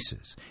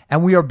faces.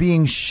 And we are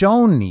being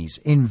shown these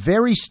in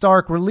very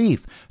stark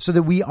relief so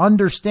that we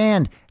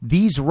understand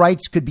these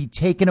rights could be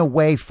taken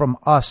away from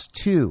us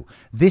too.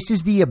 This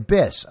is the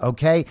abyss,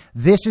 okay?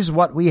 This is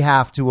what we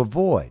have to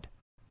avoid.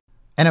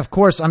 And of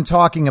course, I'm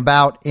talking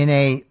about in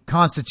a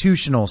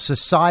constitutional,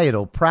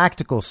 societal,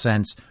 practical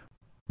sense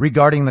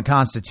regarding the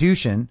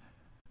Constitution.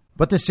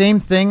 But the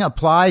same thing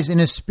applies in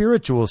a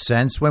spiritual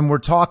sense when we're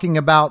talking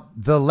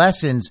about the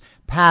lessons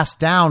passed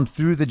down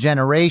through the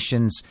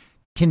generations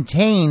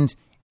contained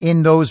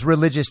in those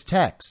religious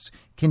texts,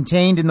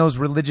 contained in those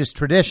religious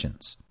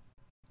traditions.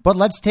 But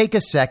let's take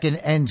a second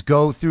and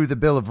go through the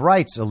Bill of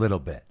Rights a little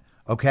bit.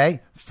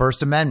 Okay?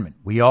 First Amendment,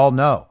 we all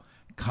know.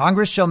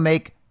 Congress shall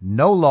make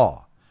no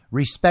law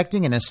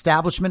respecting an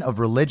establishment of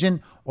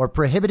religion or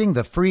prohibiting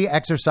the free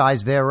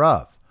exercise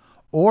thereof,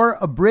 or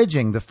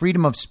abridging the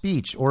freedom of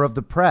speech or of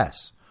the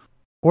press,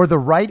 or the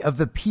right of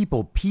the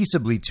people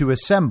peaceably to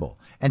assemble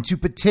and to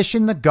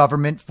petition the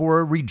government for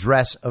a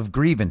redress of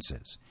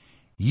grievances.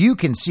 You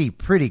can see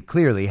pretty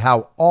clearly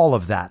how all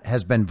of that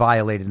has been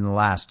violated in the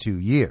last 2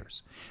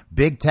 years.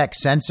 Big tech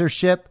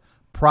censorship,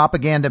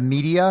 propaganda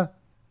media.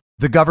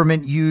 The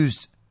government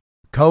used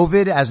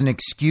COVID as an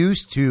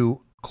excuse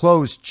to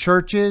close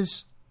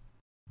churches.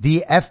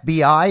 The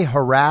FBI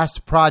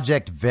harassed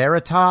Project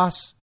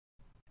Veritas.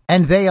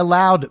 And they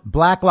allowed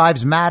Black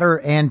Lives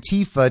Matter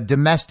Antifa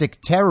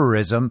domestic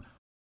terrorism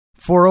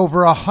for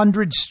over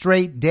 100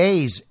 straight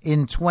days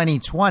in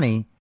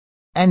 2020,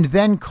 and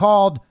then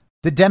called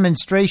the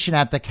demonstration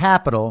at the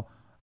Capitol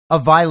a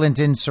violent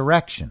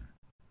insurrection.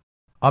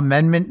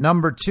 Amendment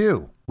number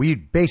 2. We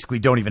basically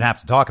don't even have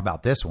to talk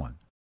about this one.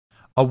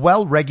 A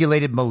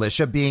well-regulated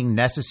militia being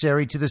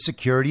necessary to the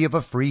security of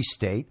a free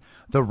state,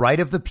 the right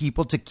of the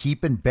people to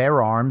keep and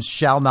bear arms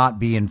shall not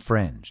be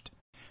infringed.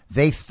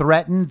 They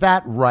threaten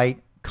that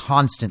right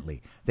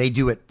constantly. They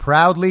do it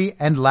proudly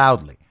and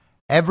loudly,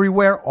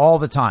 everywhere, all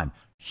the time.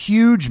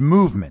 Huge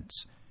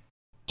movements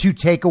to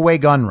take away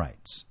gun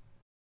rights.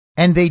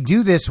 And they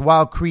do this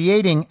while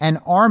creating and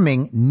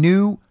arming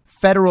new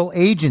federal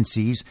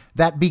agencies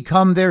that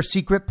become their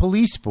secret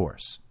police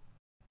force.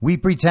 We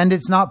pretend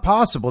it's not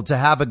possible to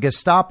have a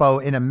Gestapo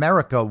in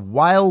America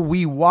while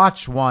we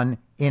watch one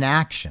in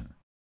action.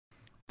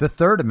 The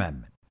Third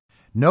Amendment.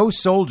 No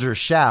soldier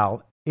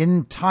shall,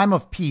 in time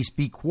of peace,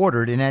 be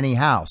quartered in any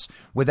house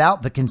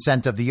without the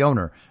consent of the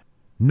owner,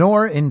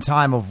 nor in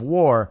time of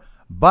war,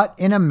 but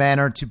in a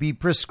manner to be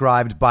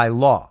prescribed by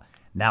law.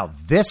 Now,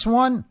 this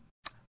one,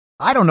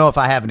 I don't know if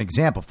I have an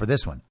example for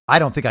this one. I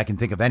don't think I can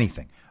think of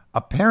anything.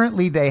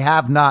 Apparently, they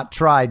have not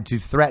tried to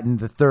threaten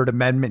the Third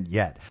Amendment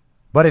yet.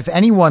 But if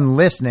anyone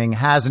listening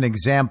has an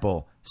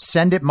example,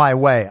 send it my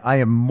way. I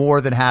am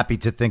more than happy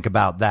to think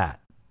about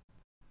that.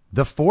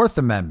 The Fourth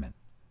Amendment.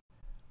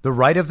 The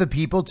right of the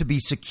people to be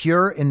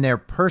secure in their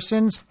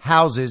persons,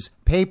 houses,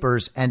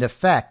 papers, and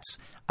effects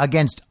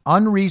against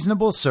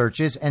unreasonable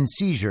searches and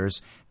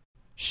seizures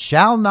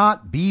shall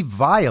not be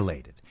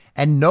violated,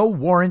 and no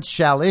warrant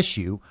shall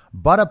issue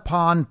but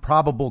upon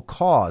probable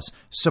cause,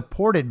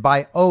 supported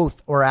by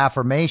oath or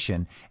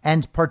affirmation,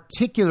 and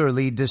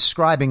particularly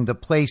describing the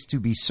place to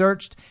be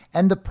searched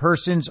and the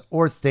persons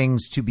or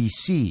things to be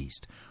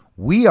seized.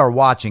 We are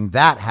watching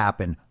that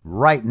happen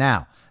right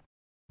now.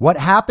 What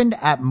happened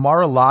at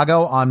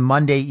Mar-a-Lago on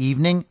Monday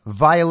evening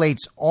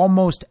violates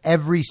almost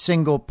every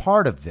single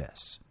part of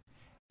this.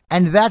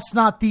 And that's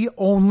not the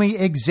only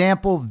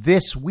example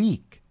this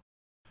week.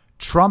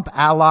 Trump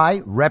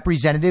ally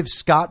Representative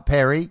Scott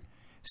Perry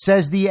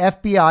says the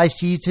FBI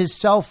seized his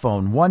cell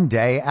phone one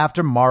day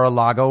after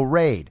Mar-a-Lago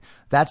raid.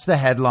 That's the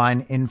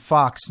headline in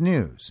Fox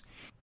News.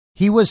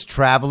 He was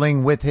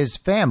traveling with his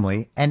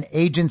family and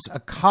agents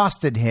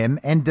accosted him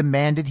and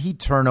demanded he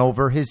turn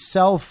over his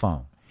cell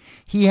phone.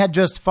 He had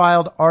just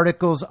filed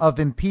articles of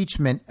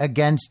impeachment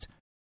against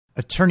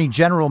Attorney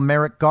General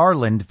Merrick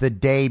Garland the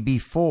day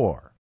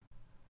before.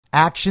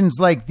 Actions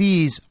like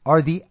these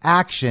are the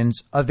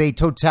actions of a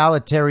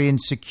totalitarian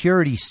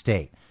security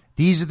state.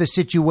 These are the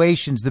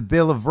situations the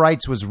Bill of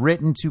Rights was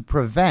written to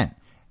prevent,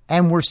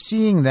 and we're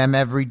seeing them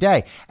every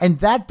day. And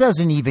that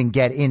doesn't even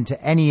get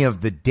into any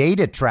of the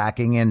data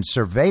tracking and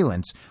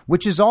surveillance,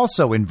 which is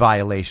also in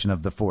violation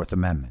of the Fourth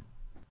Amendment.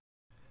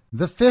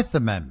 The Fifth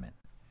Amendment.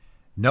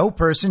 No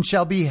person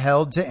shall be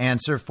held to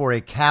answer for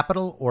a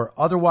capital or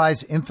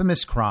otherwise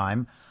infamous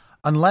crime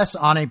unless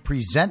on a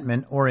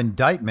presentment or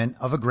indictment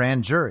of a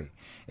grand jury,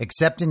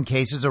 except in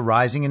cases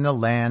arising in the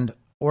land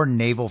or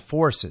naval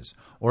forces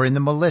or in the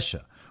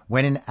militia,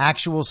 when in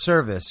actual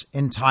service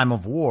in time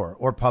of war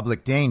or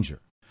public danger.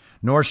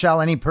 Nor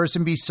shall any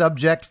person be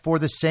subject for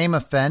the same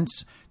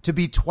offense to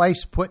be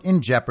twice put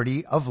in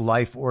jeopardy of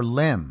life or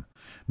limb,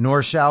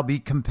 nor shall be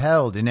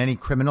compelled in any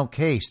criminal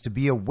case to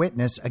be a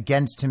witness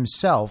against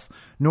himself,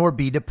 nor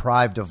be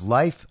deprived of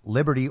life,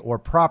 liberty, or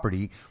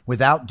property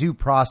without due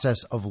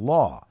process of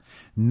law,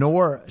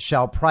 nor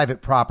shall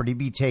private property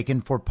be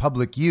taken for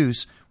public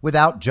use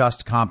without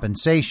just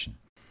compensation.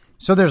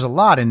 So there's a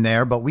lot in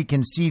there, but we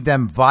can see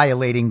them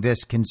violating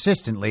this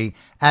consistently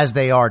as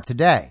they are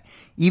today.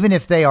 Even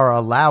if they are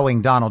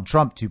allowing Donald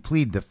Trump to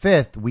plead the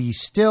Fifth, we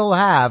still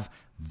have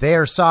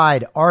their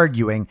side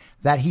arguing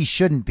that he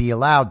shouldn't be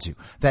allowed to,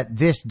 that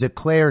this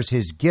declares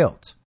his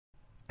guilt.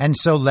 And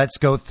so let's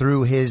go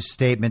through his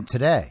statement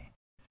today.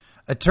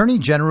 Attorney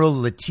General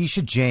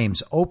Letitia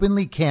James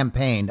openly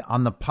campaigned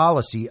on the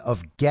policy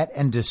of get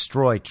and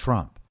destroy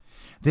Trump.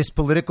 This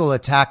political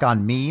attack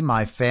on me,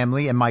 my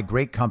family, and my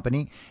great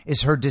company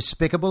is her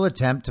despicable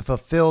attempt to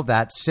fulfill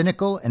that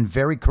cynical and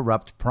very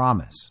corrupt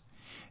promise.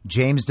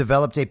 James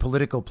developed a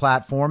political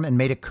platform and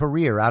made a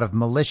career out of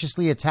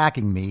maliciously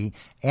attacking me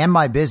and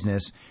my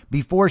business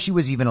before she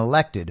was even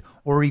elected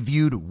or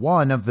reviewed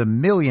one of the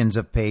millions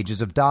of pages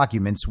of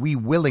documents we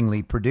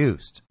willingly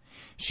produced.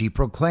 She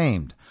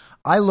proclaimed,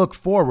 "I look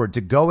forward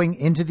to going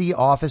into the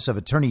office of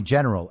Attorney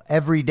General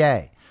every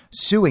day,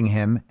 suing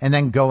him, and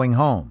then going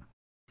home."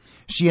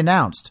 She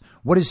announced,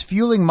 "What is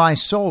fueling my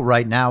soul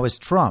right now is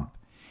Trump,"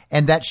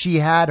 and that she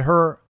had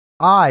her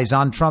eyes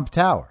on Trump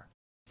Tower.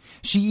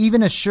 She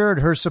even assured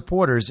her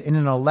supporters in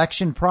an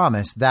election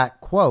promise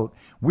that, quote,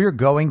 "We're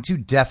going to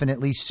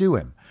definitely sue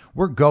him.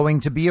 We're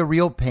going to be a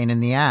real pain in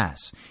the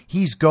ass.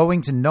 He's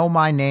going to know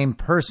my name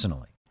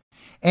personally."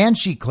 And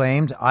she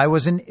claimed I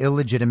was an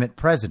illegitimate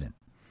president.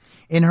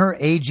 In her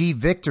AG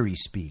victory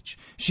speech,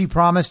 she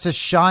promised to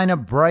shine a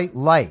bright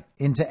light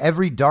into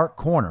every dark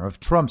corner of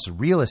Trump's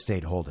real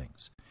estate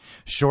holdings.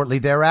 Shortly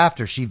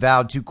thereafter, she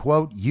vowed to,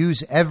 quote,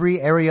 "use every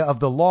area of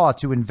the law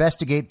to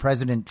investigate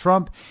President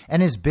Trump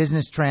and his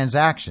business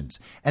transactions,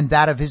 and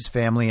that of his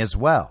family as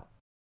well."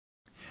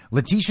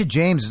 Letitia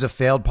James is a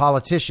failed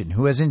politician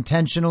who has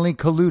intentionally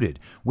colluded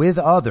with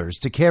others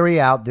to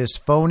carry out this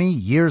phony,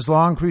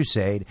 years-long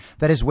crusade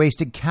that has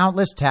wasted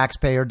countless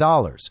taxpayer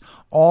dollars,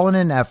 all in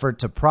an effort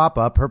to prop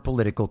up her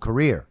political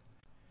career.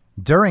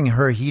 During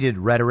her heated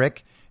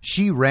rhetoric,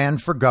 she ran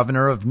for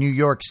governor of New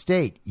York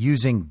State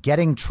using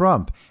getting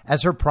Trump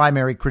as her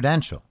primary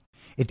credential.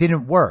 It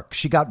didn't work.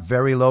 She got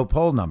very low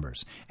poll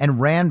numbers and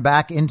ran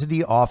back into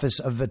the office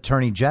of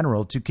Attorney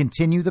General to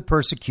continue the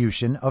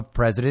persecution of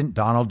President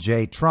Donald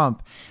J.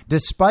 Trump,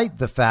 despite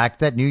the fact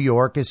that New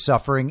York is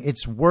suffering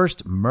its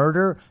worst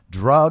murder,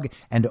 drug,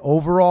 and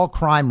overall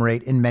crime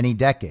rate in many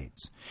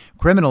decades.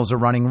 Criminals are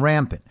running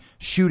rampant,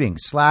 shooting,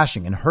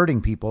 slashing, and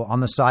hurting people on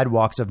the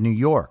sidewalks of New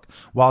York,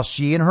 while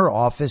she and her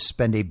office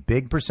spend a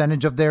big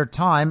percentage of their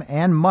time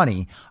and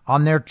money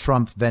on their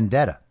Trump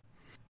vendetta.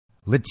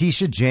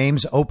 Letitia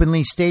James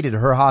openly stated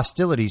her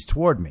hostilities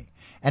toward me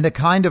and a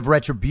kind of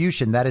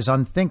retribution that is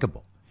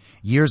unthinkable.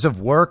 Years of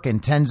work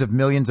and tens of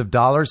millions of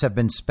dollars have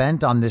been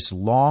spent on this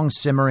long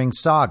simmering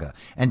saga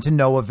and to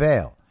no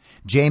avail.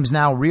 James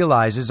now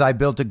realizes I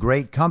built a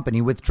great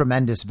company with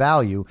tremendous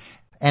value,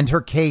 and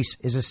her case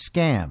is a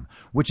scam,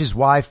 which is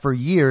why for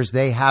years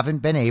they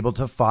haven't been able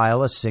to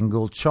file a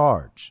single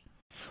charge.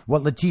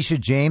 What Letitia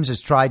James has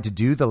tried to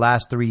do the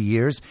last 3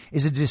 years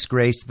is a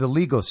disgrace to the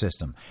legal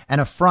system, an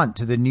affront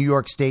to the New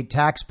York State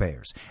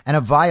taxpayers, and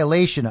a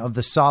violation of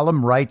the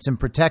solemn rights and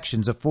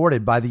protections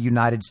afforded by the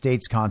United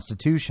States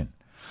Constitution.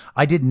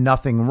 I did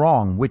nothing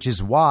wrong, which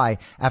is why,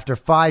 after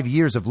 5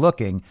 years of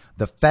looking,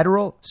 the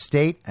federal,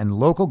 state, and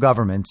local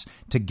governments,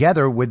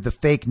 together with the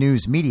fake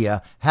news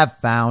media, have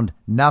found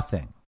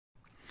nothing.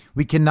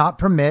 We cannot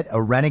permit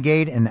a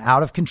renegade and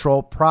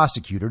out-of-control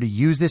prosecutor to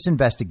use this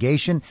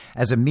investigation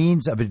as a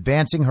means of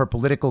advancing her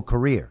political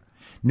career.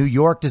 New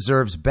York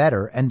deserves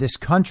better, and this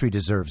country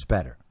deserves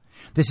better.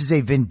 This is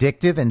a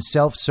vindictive and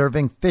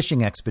self-serving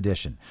fishing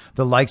expedition,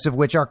 the likes of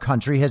which our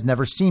country has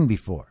never seen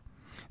before.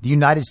 The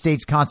United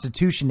States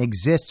Constitution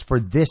exists for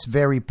this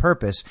very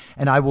purpose,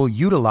 and I will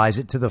utilize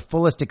it to the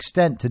fullest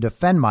extent to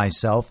defend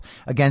myself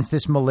against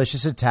this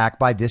malicious attack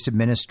by this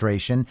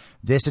administration,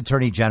 this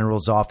Attorney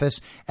General's office,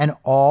 and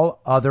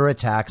all other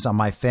attacks on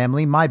my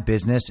family, my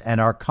business,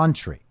 and our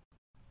country.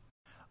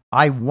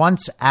 I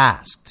once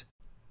asked,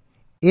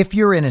 if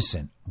you're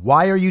innocent,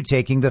 why are you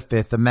taking the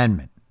Fifth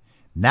Amendment?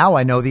 Now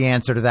I know the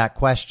answer to that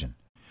question.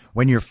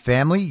 When your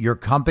family, your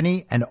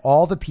company, and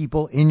all the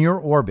people in your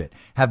orbit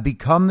have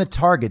become the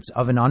targets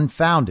of an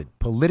unfounded,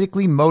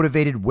 politically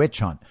motivated witch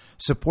hunt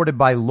supported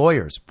by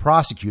lawyers,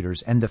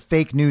 prosecutors, and the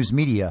fake news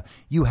media,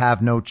 you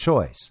have no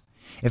choice.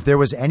 If there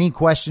was any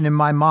question in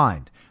my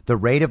mind, the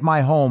raid of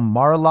my home,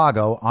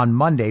 Mar-a-Lago, on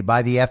Monday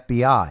by the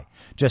FBI,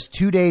 just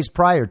 2 days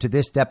prior to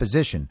this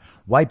deposition,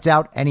 wiped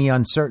out any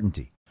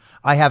uncertainty.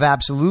 I have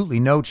absolutely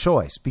no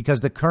choice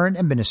because the current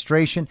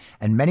administration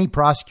and many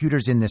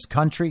prosecutors in this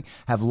country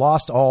have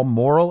lost all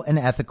moral and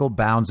ethical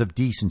bounds of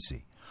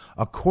decency.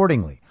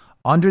 Accordingly,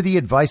 under the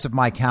advice of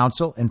my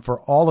counsel and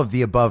for all of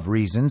the above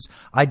reasons,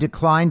 I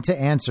declined to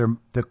answer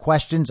the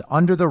questions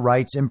under the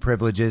rights and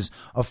privileges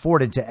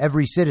afforded to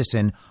every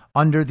citizen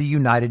under the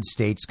United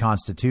States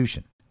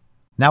Constitution.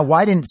 Now,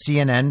 why didn't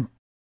CNN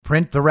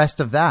print the rest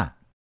of that?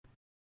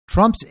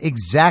 Trump's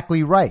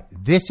exactly right.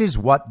 This is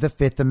what the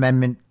Fifth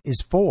Amendment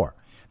is for.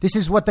 This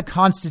is what the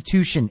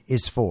Constitution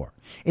is for.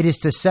 It is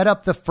to set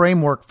up the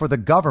framework for the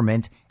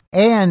government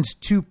and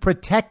to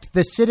protect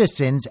the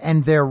citizens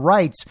and their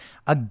rights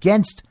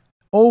against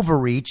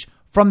overreach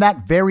from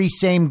that very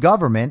same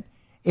government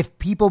if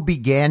people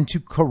began to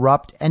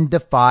corrupt and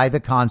defy the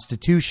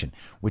Constitution,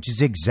 which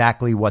is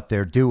exactly what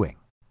they're doing.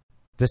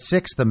 The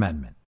Sixth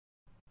Amendment.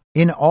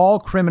 In all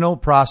criminal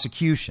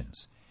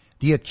prosecutions,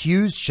 the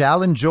accused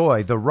shall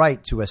enjoy the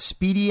right to a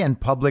speedy and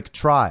public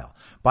trial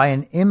by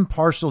an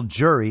impartial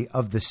jury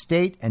of the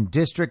state and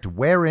district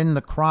wherein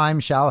the crime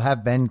shall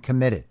have been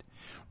committed,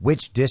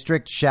 which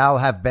district shall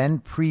have been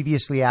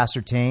previously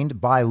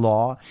ascertained by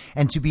law,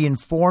 and to be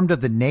informed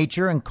of the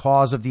nature and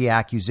cause of the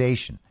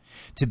accusation,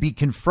 to be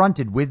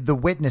confronted with the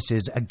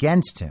witnesses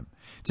against him,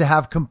 to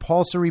have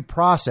compulsory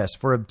process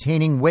for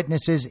obtaining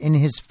witnesses in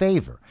his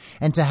favor,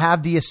 and to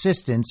have the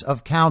assistance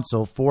of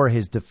counsel for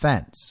his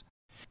defense.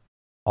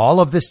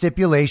 All of the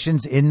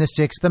stipulations in the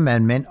Sixth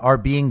Amendment are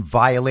being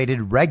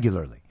violated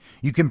regularly.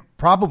 You can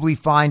probably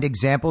find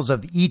examples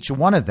of each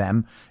one of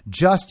them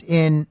just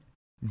in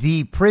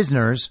the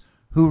prisoners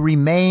who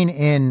remain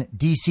in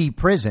D.C.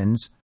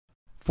 prisons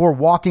for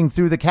walking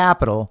through the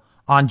Capitol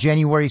on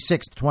January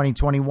 6th,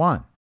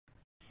 2021.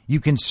 You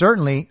can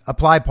certainly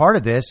apply part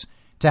of this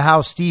to how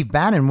Steve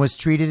Bannon was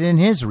treated in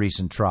his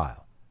recent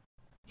trial.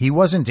 He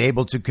wasn't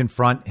able to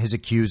confront his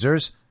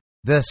accusers.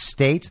 The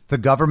state, the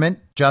government,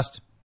 just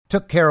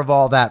took care of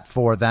all that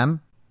for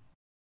them.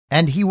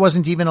 And he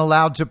wasn't even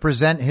allowed to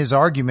present his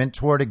argument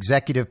toward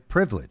executive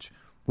privilege,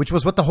 which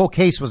was what the whole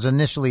case was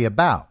initially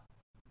about.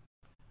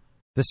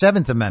 The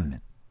Seventh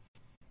Amendment.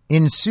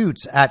 In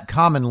suits at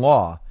common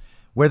law,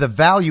 where the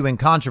value in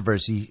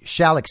controversy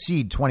shall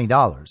exceed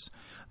 $20,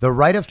 the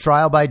right of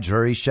trial by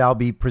jury shall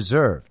be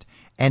preserved,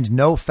 and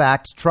no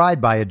fact tried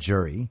by a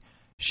jury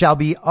shall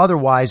be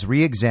otherwise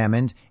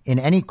re-examined in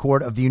any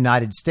court of the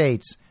United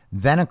States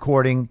than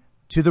according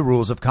to the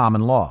rules of common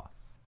law.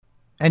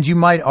 And you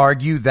might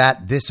argue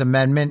that this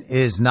amendment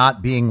is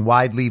not being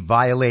widely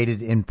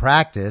violated in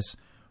practice,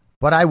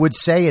 but I would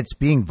say it's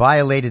being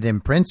violated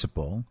in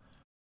principle.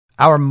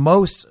 Our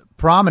most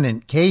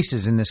prominent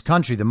cases in this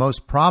country, the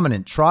most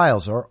prominent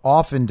trials, are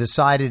often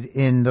decided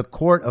in the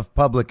court of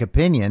public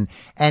opinion.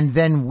 And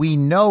then we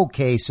know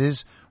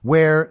cases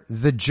where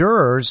the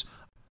jurors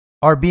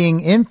are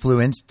being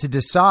influenced to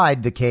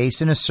decide the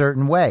case in a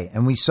certain way.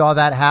 And we saw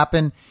that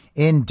happen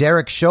in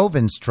Derek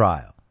Chauvin's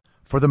trial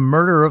for the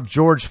murder of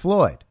George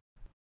Floyd.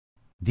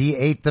 The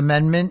Eighth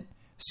Amendment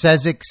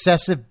says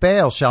excessive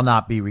bail shall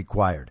not be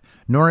required,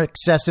 nor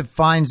excessive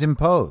fines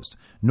imposed,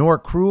 nor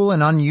cruel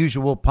and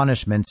unusual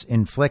punishments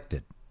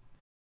inflicted.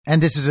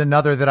 And this is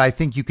another that I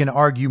think you can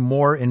argue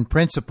more in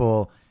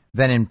principle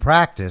than in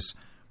practice,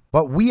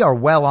 but we are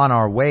well on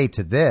our way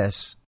to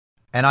this.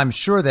 And I'm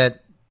sure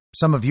that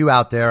some of you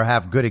out there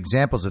have good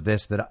examples of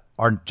this that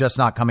are just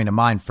not coming to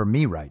mind for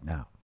me right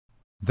now.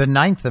 The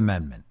Ninth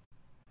Amendment.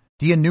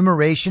 The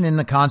enumeration in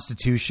the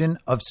Constitution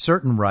of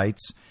certain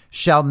rights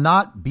shall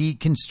not be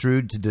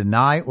construed to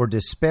deny or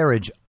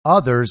disparage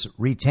others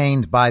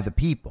retained by the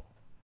people.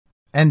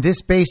 And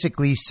this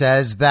basically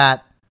says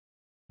that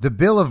the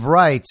Bill of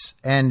Rights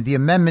and the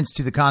amendments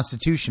to the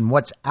Constitution,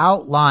 what's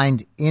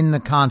outlined in the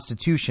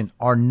Constitution,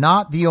 are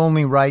not the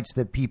only rights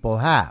that people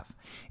have.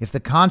 If the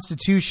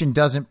Constitution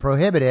doesn't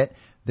prohibit it,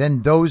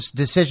 then those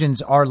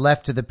decisions are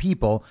left to the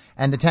people,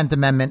 and the 10th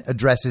Amendment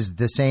addresses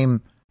the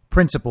same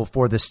principle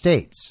for the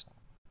states.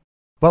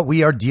 But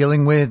we are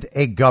dealing with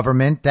a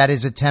government that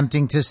is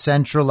attempting to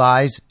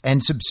centralize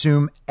and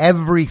subsume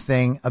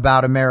everything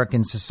about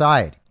American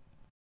society.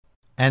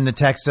 And the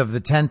text of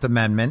the 10th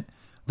Amendment,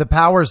 the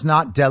powers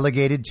not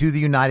delegated to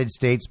the United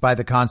States by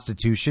the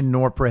Constitution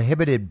nor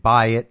prohibited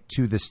by it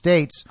to the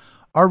states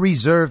are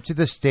reserved to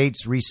the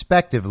states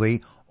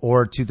respectively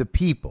or to the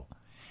people.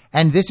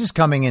 And this is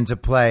coming into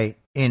play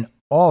in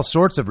all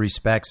sorts of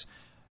respects.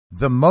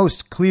 The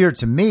most clear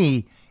to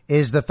me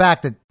is the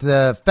fact that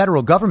the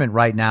federal government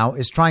right now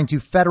is trying to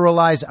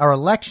federalize our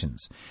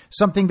elections,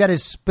 something that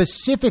is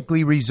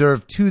specifically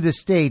reserved to the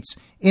states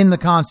in the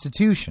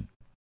Constitution.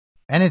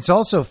 And it's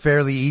also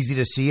fairly easy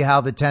to see how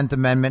the 10th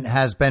Amendment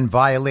has been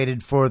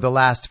violated for the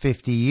last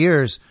 50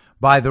 years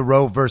by the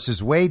Roe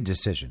versus Wade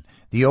decision.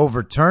 The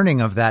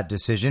overturning of that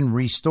decision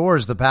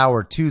restores the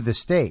power to the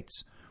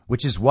states,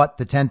 which is what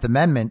the 10th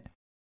Amendment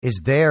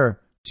is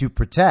there to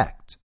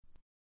protect.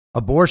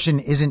 Abortion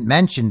isn't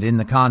mentioned in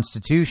the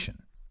Constitution.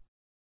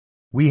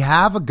 We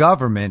have a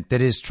government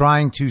that is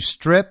trying to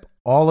strip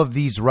all of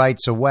these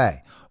rights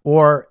away,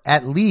 or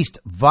at least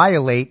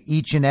violate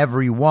each and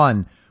every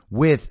one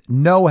with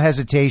no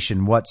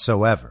hesitation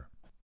whatsoever.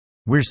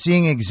 We're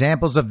seeing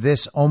examples of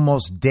this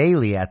almost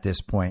daily at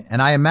this point,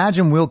 and I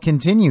imagine we'll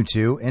continue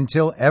to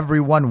until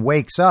everyone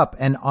wakes up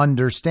and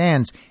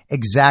understands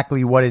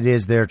exactly what it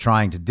is they're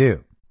trying to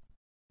do.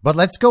 But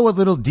let's go a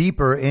little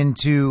deeper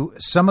into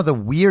some of the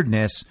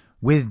weirdness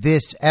with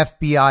this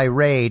FBI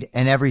raid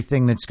and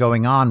everything that's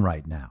going on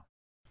right now.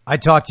 I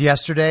talked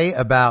yesterday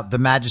about the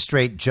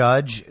magistrate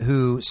judge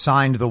who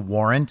signed the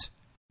warrant.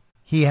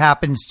 He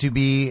happens to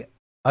be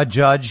a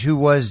judge who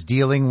was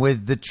dealing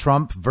with the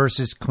Trump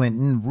versus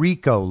Clinton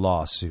RICO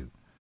lawsuit.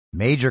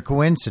 Major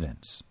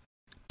coincidence.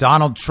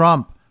 Donald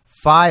Trump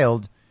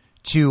filed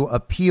to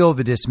appeal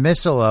the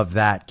dismissal of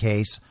that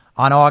case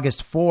on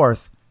August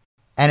 4th,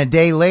 and a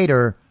day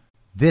later,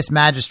 this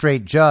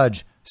magistrate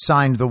judge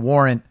signed the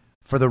warrant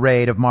for the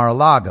raid of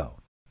Mar-a-Lago.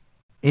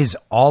 Is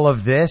all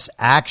of this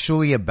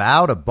actually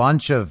about a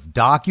bunch of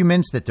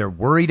documents that they're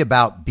worried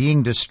about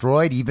being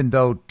destroyed, even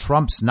though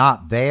Trump's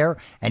not there,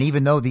 and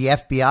even though the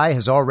FBI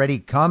has already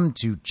come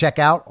to check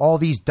out all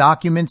these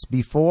documents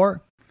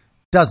before?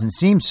 Doesn't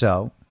seem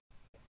so.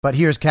 But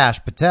here's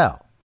Kash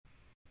Patel.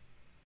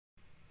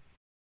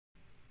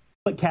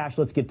 But Kash,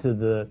 let's get to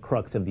the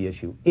crux of the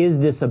issue. Is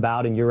this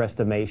about, in your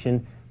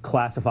estimation,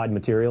 classified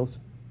materials?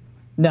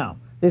 No.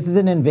 This is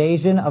an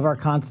invasion of our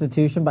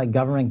Constitution by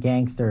government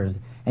gangsters.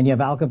 And you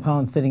have Al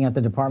Capone sitting at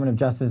the Department of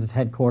Justice's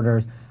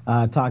headquarters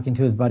talking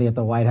to his buddy at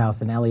the White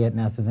House, and Elliot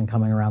Ness isn't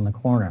coming around the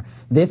corner.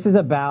 This is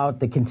about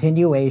the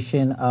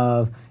continuation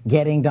of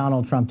getting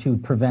Donald Trump to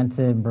prevent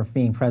him from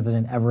being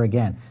president ever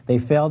again. They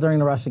failed during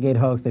the Russiagate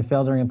hoax. They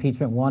failed during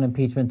impeachment 1,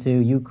 impeachment 2,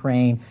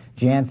 Ukraine,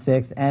 Jan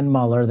 6, and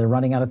Mueller. They're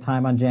running out of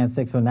time on Jan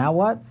 6. So now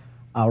what?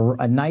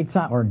 A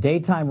nighttime or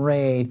daytime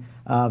raid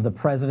of the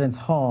president's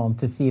home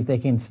to see if they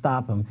can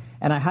stop him.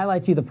 And I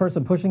highlight to you the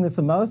person pushing this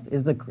the most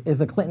is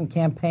the Clinton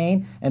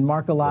campaign and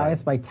Mark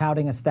Elias by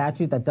touting a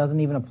statute that doesn't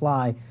even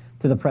apply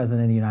to the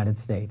president of the United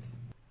States.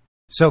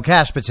 So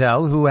Kash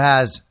Patel, who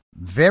has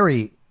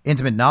very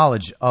intimate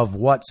knowledge of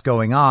what's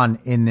going on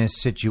in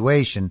this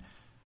situation,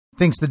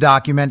 thinks the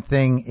document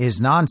thing is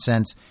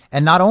nonsense.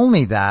 And not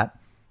only that,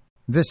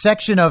 the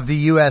section of the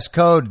U.S.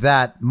 Code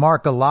that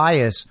Mark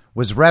Elias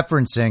was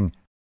referencing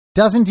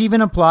doesn't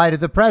even apply to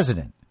the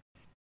president.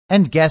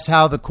 And guess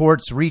how the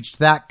courts reached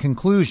that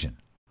conclusion?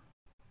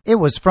 It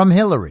was from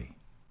Hillary.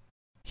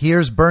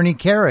 Here's Bernie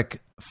Kerik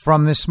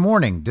from this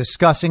morning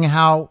discussing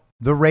how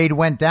the raid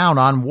went down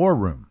on War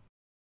Room.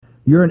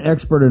 You're an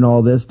expert in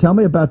all this. Tell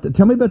me about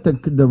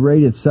the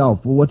raid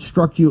itself. What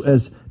struck you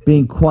as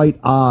being quite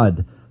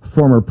odd,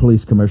 former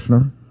police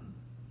commissioner?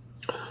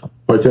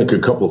 I think a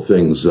couple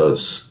things,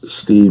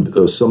 Steve.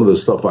 Some of the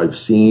stuff I've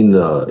seen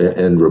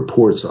and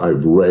reports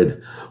I've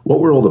read, what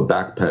were all the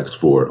backpacks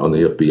for on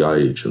the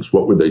FBI agents?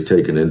 What were they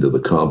taking into the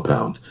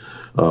compound?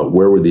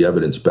 Where were the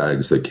evidence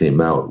bags that came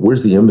out?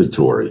 Where's the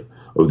inventory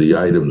of the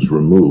items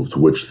removed,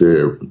 which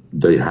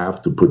they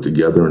have to put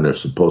together and they're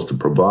supposed to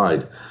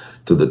provide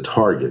to the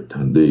target,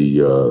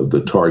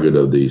 the target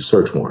of the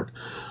search warrant?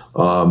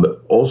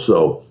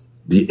 Also,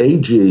 the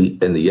AG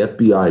and the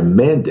FBI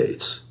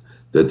mandates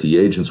that the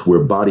agents wear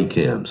body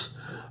cams.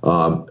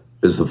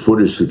 Is the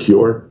footage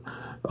secure?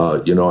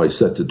 I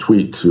sent a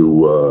tweet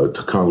to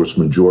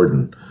Congressman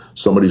Jordan.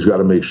 Somebody's got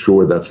to make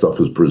sure that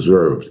stuff is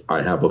preserved.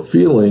 I have a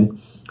feeling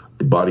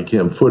the body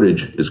cam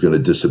footage is going to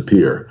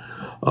disappear.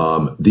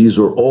 These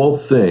are all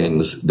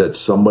things that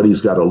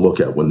somebody's got to look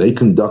at. When they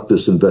conduct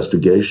this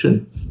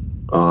investigation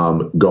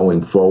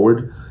going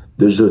forward,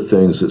 these are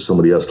things that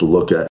somebody has to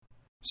look at.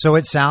 So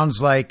it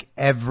sounds like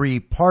every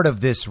part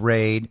of this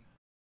raid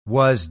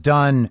was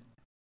done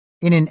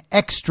in an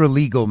extra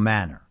legal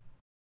manner.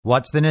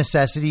 What's the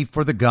necessity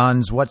for the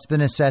guns? What's the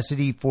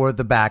necessity for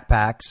the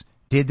backpacks?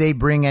 Did they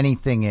bring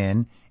anything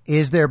in?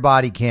 Is there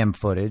body cam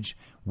footage?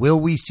 Will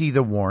we see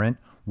the warrant?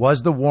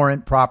 Was the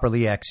warrant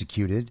properly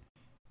executed?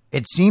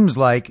 It seems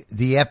like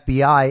the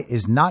FBI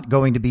is not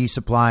going to be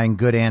supplying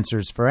good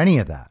answers for any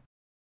of that.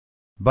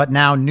 But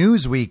now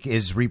Newsweek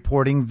is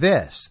reporting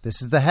this.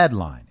 This is the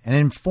headline. An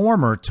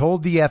informer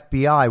told the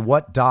FBI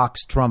what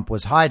docs Trump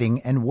was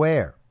hiding and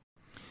where.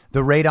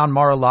 The raid on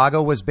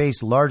Mar-a-Lago was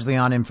based largely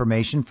on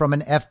information from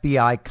an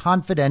FBI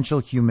confidential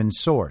human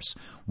source,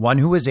 one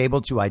who was able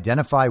to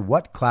identify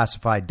what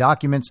classified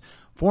documents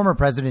former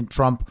President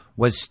Trump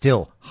was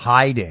still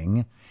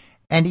hiding,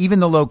 and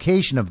even the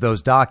location of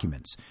those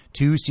documents.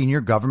 Two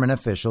senior government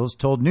officials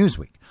told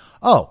Newsweek,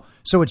 "Oh,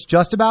 so it's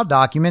just about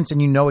documents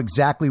and you know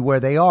exactly where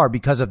they are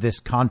because of this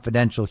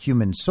confidential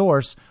human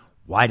source.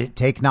 Why'd it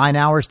take 9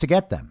 hours to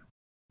get them?"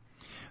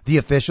 The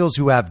officials,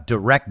 who have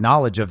direct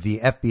knowledge of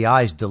the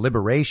FBI's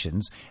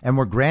deliberations and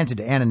were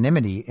granted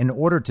anonymity in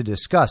order to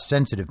discuss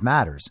sensitive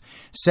matters,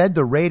 said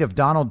the raid of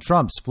Donald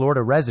Trump's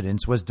Florida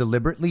residence was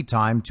deliberately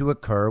timed to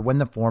occur when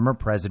the former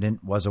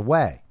president was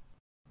away.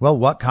 Well,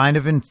 what kind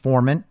of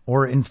informant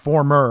or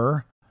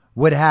informer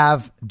would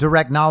have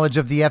direct knowledge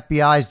of the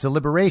FBI's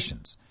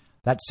deliberations?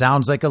 That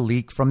sounds like a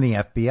leak from the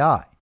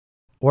FBI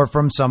or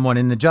from someone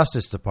in the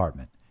Justice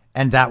Department.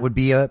 And that would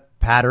be a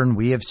pattern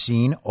we have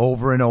seen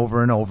over and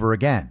over and over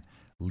again.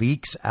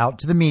 Leaks out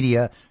to the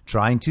media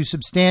trying to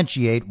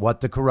substantiate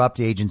what the corrupt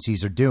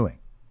agencies are doing.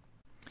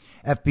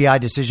 FBI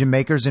decision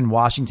makers in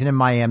Washington and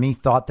Miami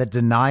thought that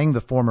denying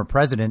the former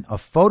president a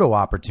photo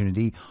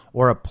opportunity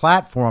or a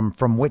platform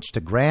from which to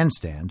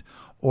grandstand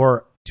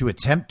or to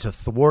attempt to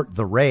thwart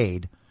the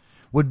raid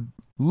would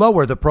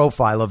lower the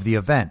profile of the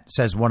event,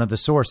 says one of the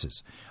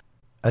sources,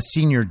 a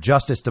senior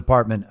Justice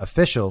Department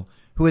official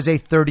who is a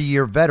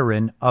 30-year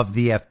veteran of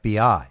the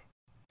FBI.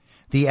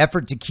 The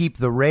effort to keep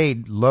the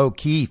raid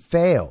low-key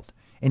failed.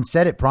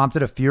 Instead, it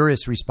prompted a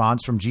furious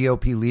response from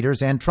GOP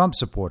leaders and Trump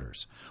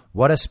supporters.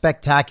 What a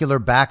spectacular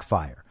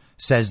backfire,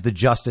 says the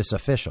justice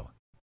official.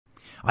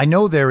 I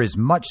know there is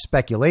much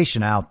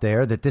speculation out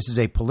there that this is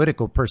a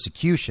political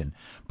persecution,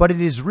 but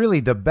it is really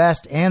the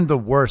best and the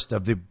worst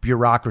of the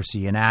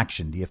bureaucracy in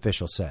action, the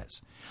official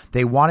says.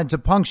 They wanted to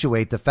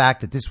punctuate the fact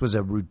that this was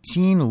a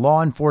routine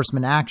law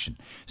enforcement action,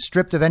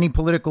 stripped of any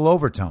political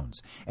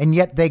overtones, and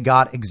yet they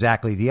got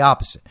exactly the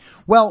opposite.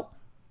 Well,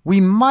 we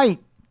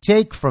might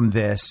take from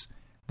this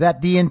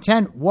that the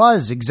intent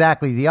was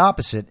exactly the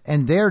opposite,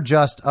 and they're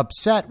just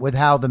upset with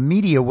how the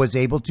media was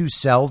able to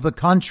sell the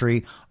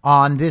country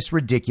on this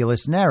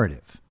ridiculous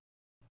narrative.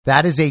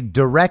 That is a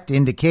direct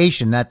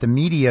indication that the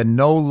media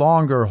no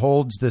longer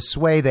holds the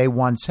sway they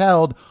once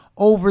held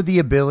over the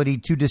ability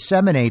to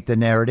disseminate the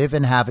narrative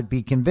and have it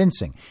be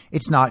convincing.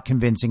 It's not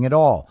convincing at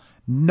all.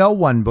 No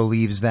one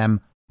believes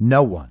them.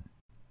 No one.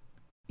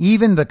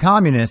 Even the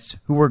communists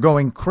who were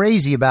going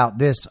crazy about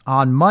this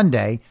on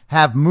Monday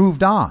have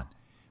moved on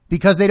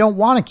because they don't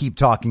want to keep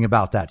talking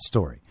about that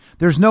story.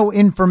 There's no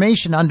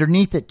information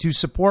underneath it to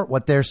support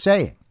what they're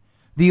saying.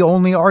 The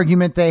only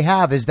argument they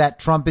have is that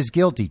Trump is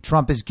guilty.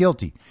 Trump is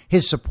guilty.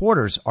 His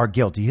supporters are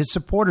guilty. His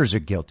supporters are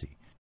guilty.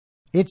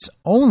 It's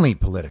only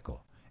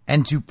political.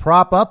 And to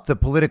prop up the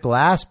political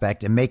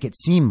aspect and make it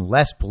seem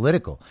less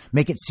political,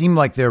 make it seem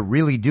like they're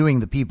really doing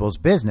the people's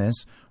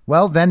business,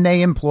 well, then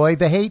they employ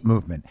the hate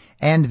movement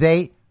and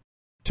they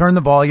turn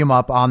the volume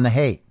up on the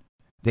hate.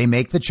 They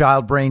make the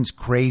child brains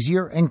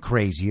crazier and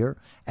crazier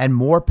and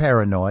more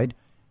paranoid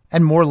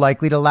and more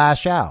likely to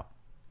lash out.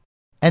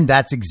 And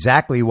that's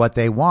exactly what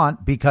they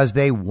want because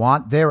they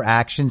want their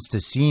actions to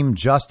seem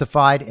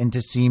justified and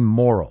to seem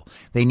moral.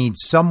 They need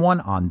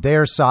someone on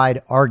their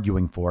side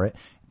arguing for it.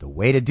 The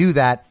way to do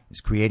that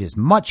is create as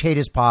much hate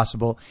as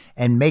possible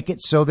and make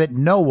it so that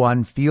no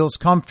one feels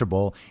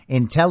comfortable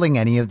in telling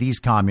any of these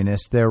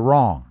communists they're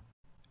wrong.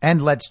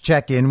 And let's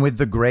check in with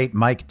the great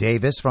Mike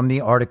Davis from the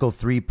Article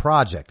 3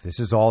 Project. This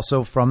is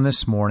also from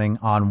this morning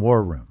on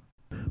War Room.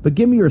 But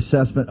give me your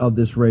assessment of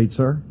this raid,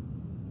 sir.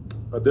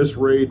 This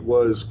raid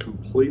was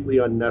completely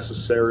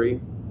unnecessary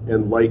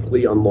and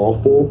likely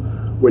unlawful.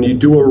 When you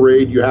do a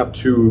raid, you have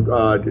to,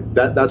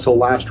 that's a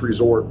last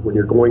resort when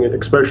you're going in,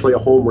 especially a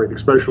home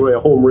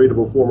raid of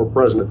a former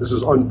president. This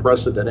is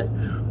unprecedented.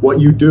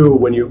 What you do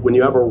when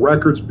you have a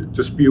records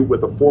dispute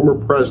with a former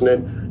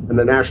president and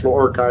the National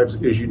Archives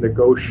is you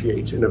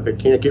negotiate. And if it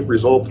can't get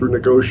resolved through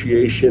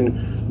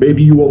negotiation,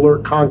 maybe you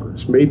alert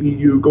Congress. Maybe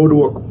you go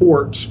to a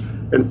court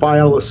and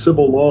file a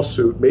civil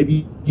lawsuit.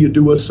 Maybe you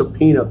do a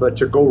subpoena. But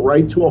to go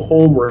right to a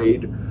home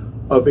raid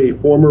of a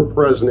former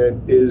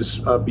president is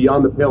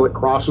beyond the pale. It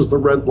crosses the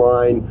red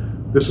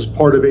line. This is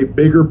part of a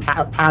bigger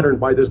pattern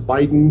by this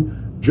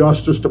Biden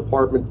Justice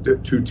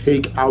Department to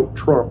take out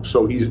Trump.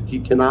 So he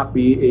cannot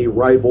be a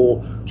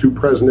rival to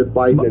President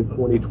Biden in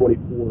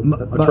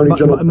 2024. Attorney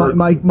General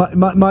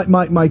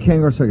Mike,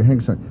 hang on a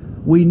second.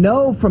 We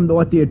know from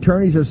what the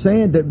attorneys are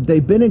saying that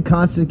they've been in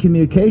constant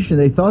communication.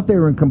 They thought they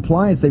were in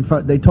compliance. They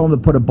told them to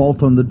put a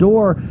bolt on the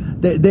door.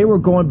 They were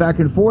going back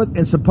and forth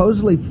and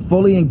supposedly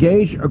fully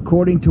engaged,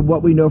 according to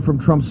what we know from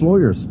Trump's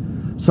lawyers.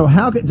 So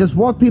just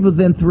walk people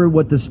then through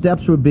what the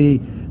steps would be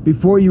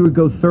before you would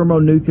go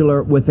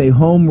thermonuclear with a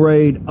home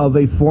raid of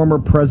a former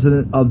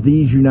president of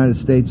these United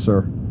States,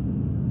 sir.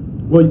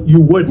 Well,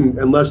 you wouldn't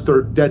unless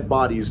they're dead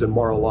bodies in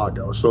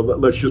Mar-a-Lago. So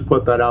let's just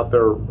put that out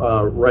there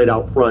right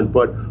out front.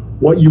 But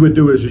what you would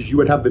do is you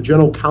would have the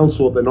General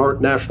Counsel of the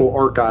National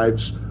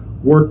Archives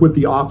work with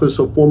the office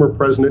of former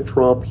President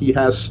Trump. He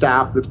has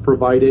staff that's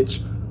provided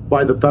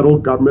by the federal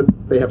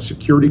government. They have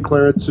security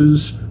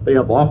clearances. They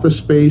have office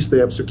space. They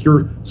have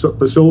secure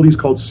facilities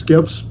called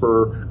SCIFs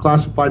for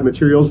classified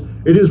materials.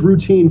 It is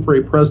routine for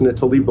a president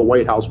to leave the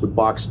White House with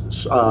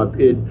boxes.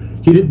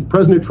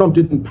 President Trump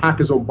didn't pack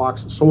his own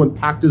boxes. Someone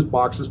packed his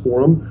boxes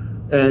for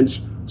him. And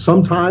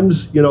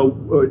sometimes, they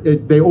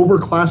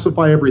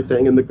overclassify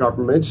everything in the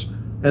government.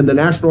 And the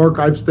National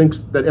Archives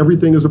thinks that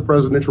everything is a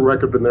presidential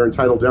record and they're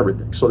entitled to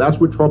everything. So that's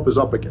what Trump is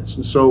up against.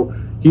 And so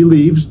he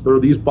leaves. There are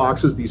these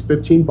boxes, these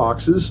 15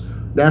 boxes.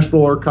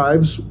 National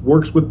Archives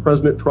works with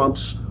President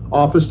Trump's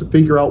office to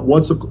figure out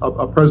what's a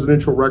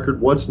presidential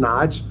record, what's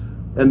not.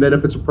 And then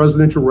if it's a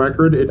presidential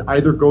record, it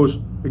either goes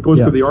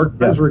to the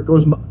archives or it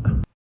goes.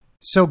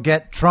 So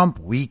Get Trump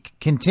Week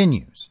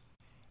continues.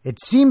 It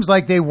seems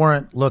like they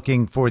weren't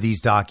looking for these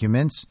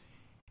documents.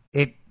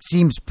 It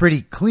seems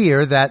pretty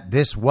clear that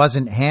this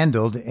wasn't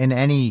handled in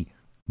any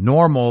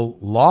normal,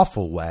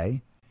 lawful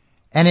way.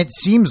 And it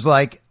seems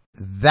like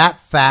that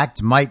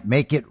fact might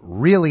make it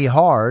really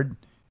hard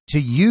to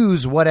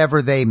use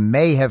whatever they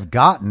may have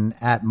gotten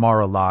at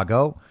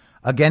Mar-a-Lago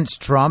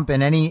against Trump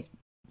in any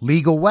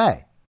legal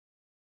way.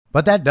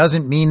 But that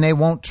doesn't mean they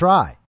won't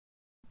try.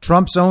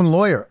 Trump's own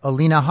lawyer,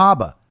 Alina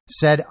Habba,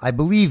 said, I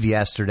believe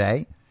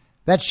yesterday,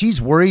 that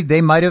she's worried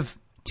they might have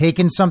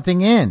taken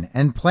something in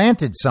and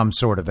planted some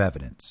sort of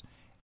evidence.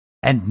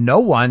 And no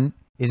one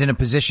is in a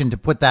position to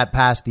put that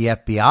past the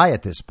FBI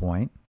at this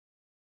point.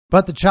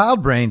 But the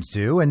child brains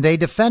do, and they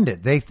defend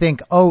it. They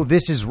think, oh,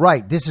 this is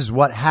right. This is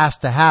what has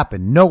to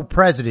happen. No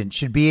president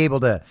should be able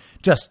to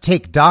just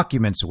take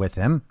documents with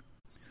him.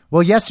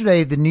 Well,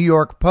 yesterday, the New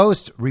York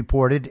Post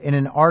reported in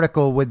an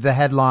article with the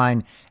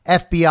headline,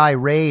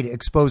 FBI Raid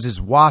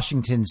Exposes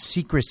Washington's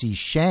Secrecy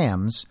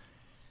Shams,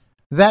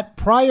 that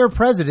prior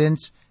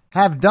presidents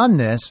have done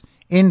this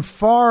in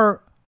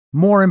far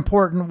more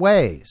important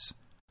ways.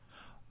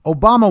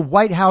 Obama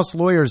White House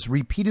lawyers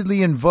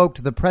repeatedly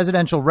invoked the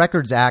Presidential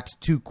Records Act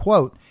to,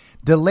 quote,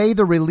 delay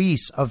the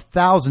release of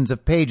thousands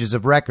of pages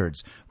of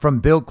records from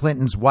Bill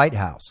Clinton's White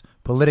House,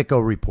 Politico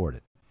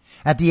reported.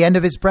 At the end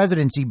of his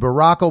presidency,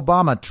 Barack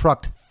Obama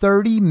trucked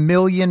 30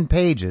 million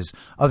pages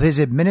of his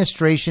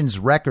administration's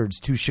records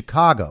to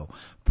Chicago,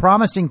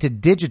 promising to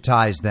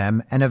digitize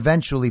them and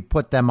eventually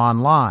put them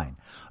online,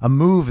 a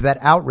move that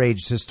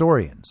outraged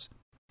historians.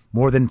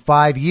 More than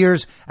 5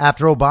 years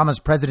after Obama's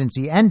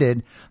presidency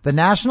ended, the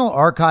National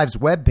Archives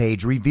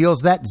webpage reveals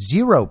that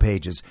 0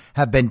 pages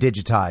have been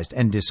digitized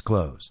and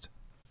disclosed.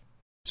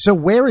 So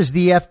where is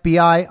the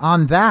FBI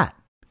on that?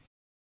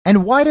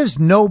 And why does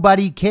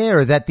nobody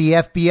care that the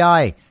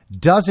FBI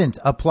doesn't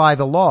apply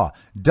the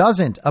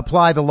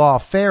law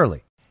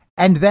fairly,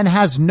 and then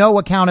has no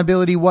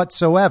accountability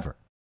whatsoever?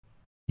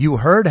 You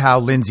heard how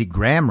Lindsey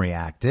Graham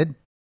reacted.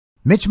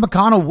 Mitch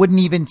McConnell wouldn't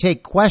even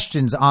take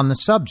questions on the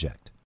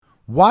subject.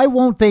 Why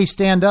won't they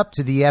stand up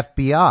to the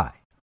FBI?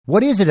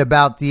 What is it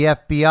about the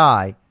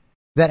FBI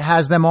that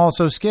has them all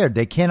so scared?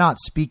 They cannot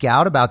speak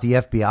out about the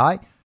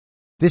FBI.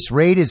 This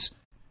raid is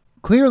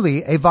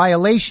clearly a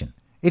violation.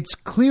 It's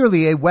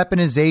clearly a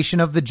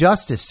weaponization of the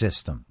justice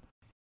system.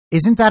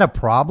 Isn't that a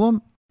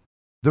problem?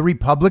 The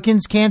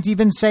Republicans can't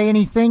even say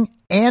anything.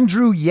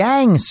 Andrew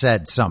Yang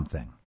said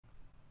something.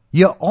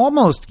 You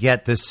almost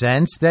get the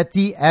sense that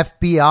the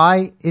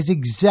FBI is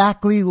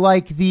exactly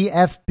like the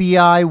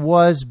FBI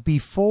was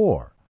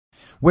before,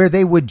 where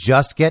they would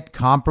just get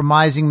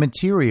compromising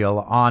material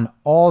on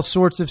all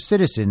sorts of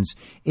citizens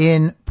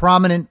in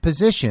prominent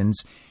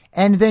positions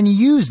and then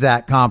use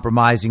that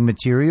compromising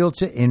material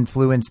to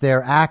influence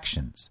their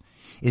actions.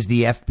 Is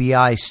the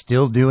FBI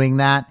still doing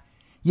that?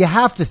 You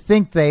have to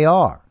think they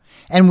are.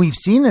 And we've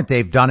seen that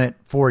they've done it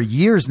for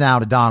years now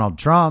to Donald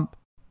Trump.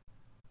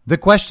 The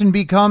question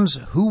becomes,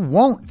 who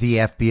won't the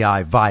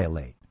FBI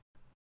violate?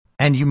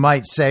 And you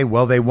might say,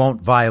 well, they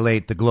won't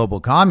violate the global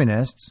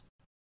communists.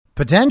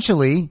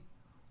 Potentially,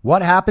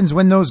 what happens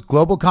when those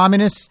global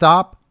communists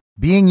stop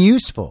being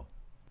useful?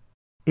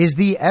 Is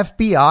the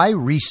FBI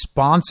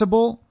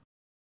responsible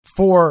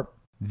for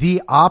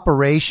the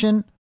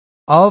operation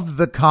of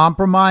the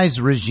compromise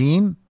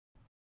regime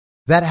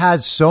that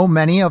has so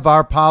many of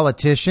our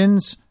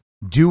politicians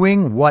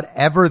doing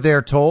whatever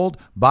they're told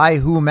by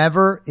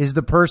whomever is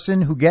the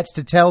person who gets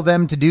to tell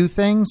them to do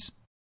things?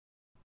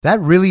 That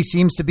really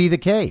seems to be the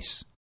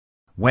case.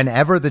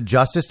 Whenever the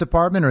Justice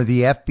Department or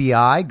the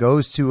FBI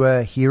goes to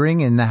a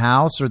hearing in the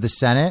House or the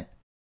Senate,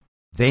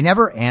 they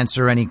never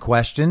answer any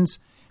questions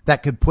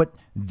that could put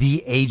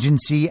the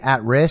agency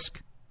at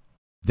risk.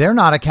 They're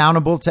not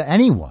accountable to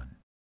anyone.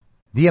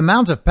 The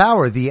amount of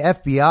power the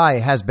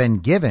FBI has been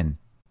given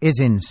is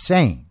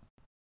insane.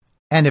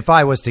 And if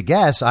I was to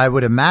guess, I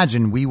would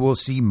imagine we will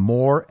see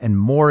more and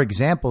more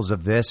examples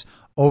of this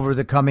over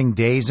the coming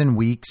days and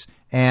weeks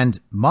and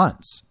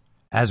months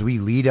as we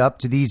lead up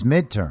to these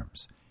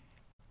midterms.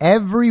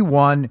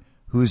 Everyone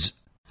who's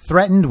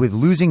threatened with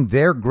losing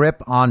their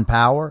grip on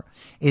power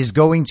is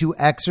going to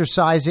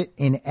exercise it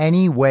in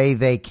any way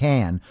they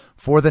can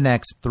for the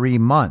next 3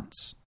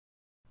 months.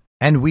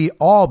 And we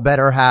all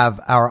better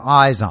have our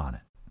eyes on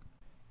it.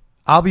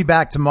 I'll be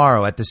back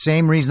tomorrow at the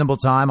same reasonable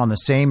time on the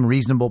same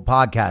reasonable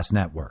podcast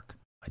network.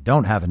 I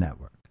don't have a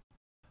network.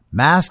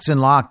 Masks and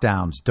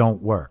lockdowns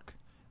don't work.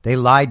 They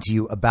lied to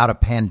you about a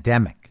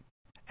pandemic.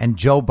 And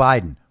Joe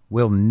Biden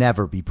will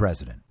never be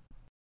president.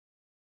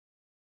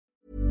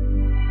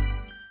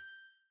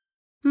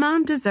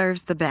 Mom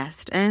deserves the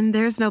best, and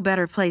there's no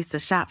better place to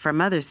shop for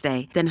Mother's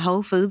Day than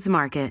Whole Foods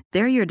Market.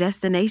 They're your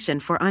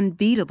destination for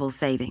unbeatable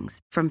savings,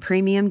 from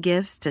premium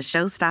gifts to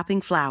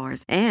show-stopping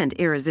flowers and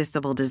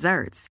irresistible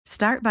desserts.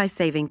 Start by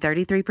saving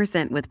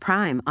 33% with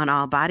Prime on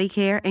all body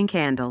care and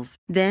candles.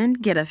 Then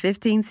get a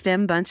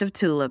 15-stem bunch of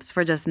tulips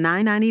for just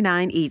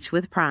 $9.99 each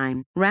with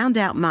Prime. Round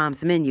out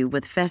Mom's menu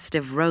with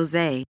festive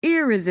rosé,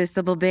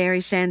 irresistible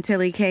berry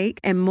chantilly cake,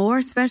 and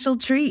more special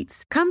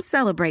treats. Come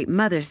celebrate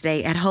Mother's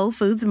Day at Whole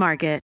Foods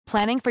Market.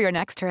 Planning for your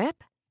next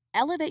trip?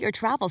 Elevate your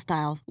travel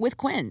style with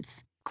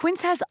Quince.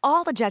 Quince has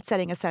all the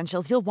jet-setting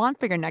essentials you'll want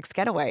for your next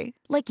getaway,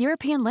 like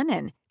European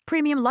linen,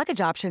 premium luggage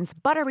options,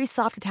 buttery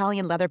soft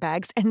Italian leather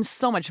bags, and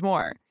so much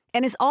more.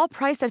 And is all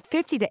priced at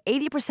 50 to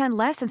 80%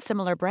 less than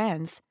similar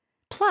brands.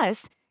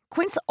 Plus,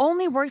 Quince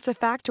only works with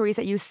factories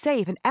that use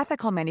safe and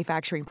ethical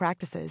manufacturing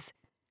practices.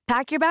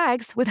 Pack your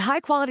bags with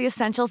high-quality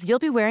essentials you'll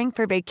be wearing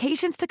for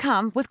vacations to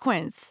come with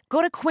Quince.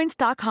 Go to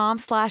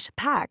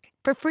quince.com/pack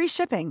for free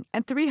shipping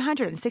and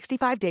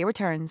 365-day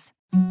returns.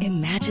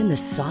 Imagine the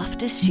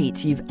softest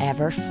sheets you've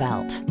ever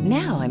felt.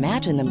 Now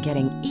imagine them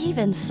getting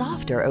even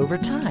softer over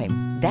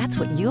time. That's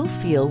what you'll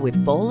feel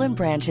with Boll &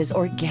 Branch's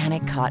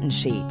organic cotton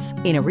sheets.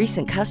 In a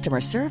recent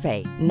customer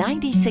survey,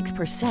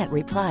 96%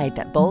 replied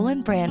that Boll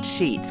 & Branch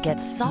sheets get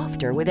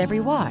softer with every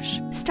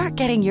wash. Start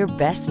getting your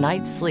best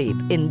night's sleep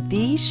in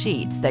these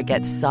sheets that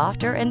get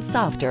softer and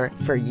softer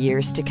for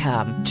years to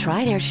come.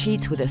 Try their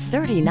sheets with a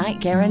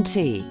 30-night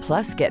guarantee.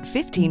 Plus, get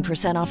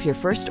 15% off your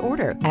first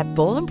order at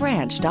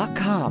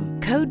bollandbranch.com.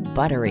 Code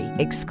BUTTERY.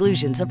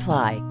 Exclusions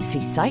apply.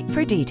 See site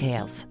for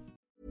details.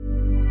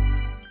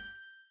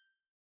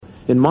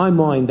 In my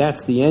mind,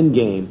 that's the end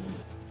game.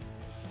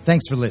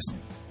 Thanks for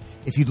listening.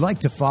 If you'd like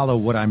to follow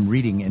what I'm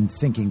reading and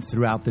thinking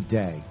throughout the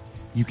day,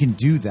 you can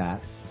do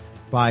that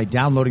by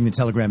downloading the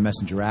Telegram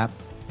Messenger app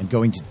and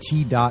going to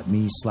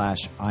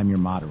t.me/I'm your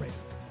moderator.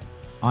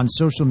 On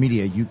social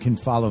media, you can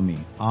follow me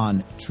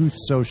on Truth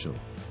Social,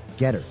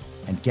 Getter,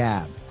 and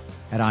Gab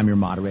at I'm your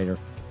moderator.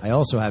 I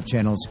also have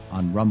channels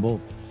on Rumble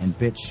and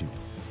BitChute.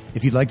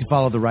 If you'd like to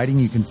follow the writing,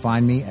 you can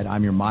find me at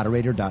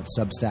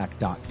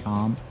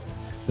imyourmoderator.substack.com.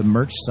 The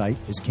merch site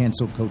is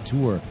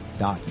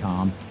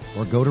cancelcouture.com,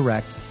 or go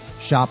direct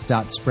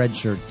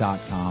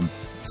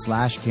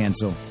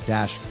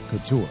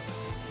shop.spreadshirt.com/cancel-couture.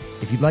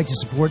 If you'd like to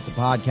support the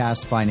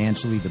podcast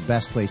financially, the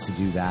best place to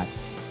do that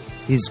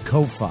is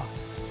Ko-Fi.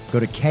 Go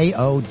to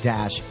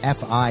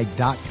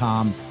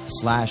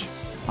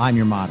ko-fi.com/I'm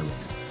your moderator.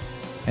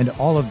 And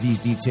all of these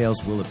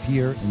details will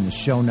appear in the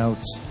show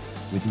notes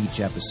with each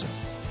episode.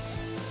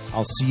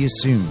 I'll see you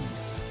soon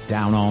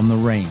down on the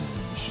range.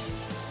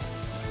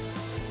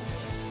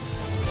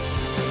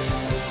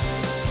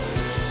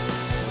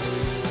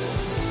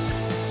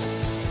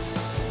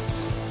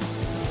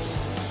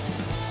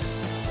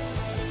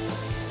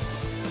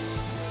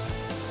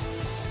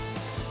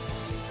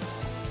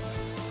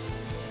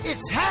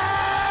 It's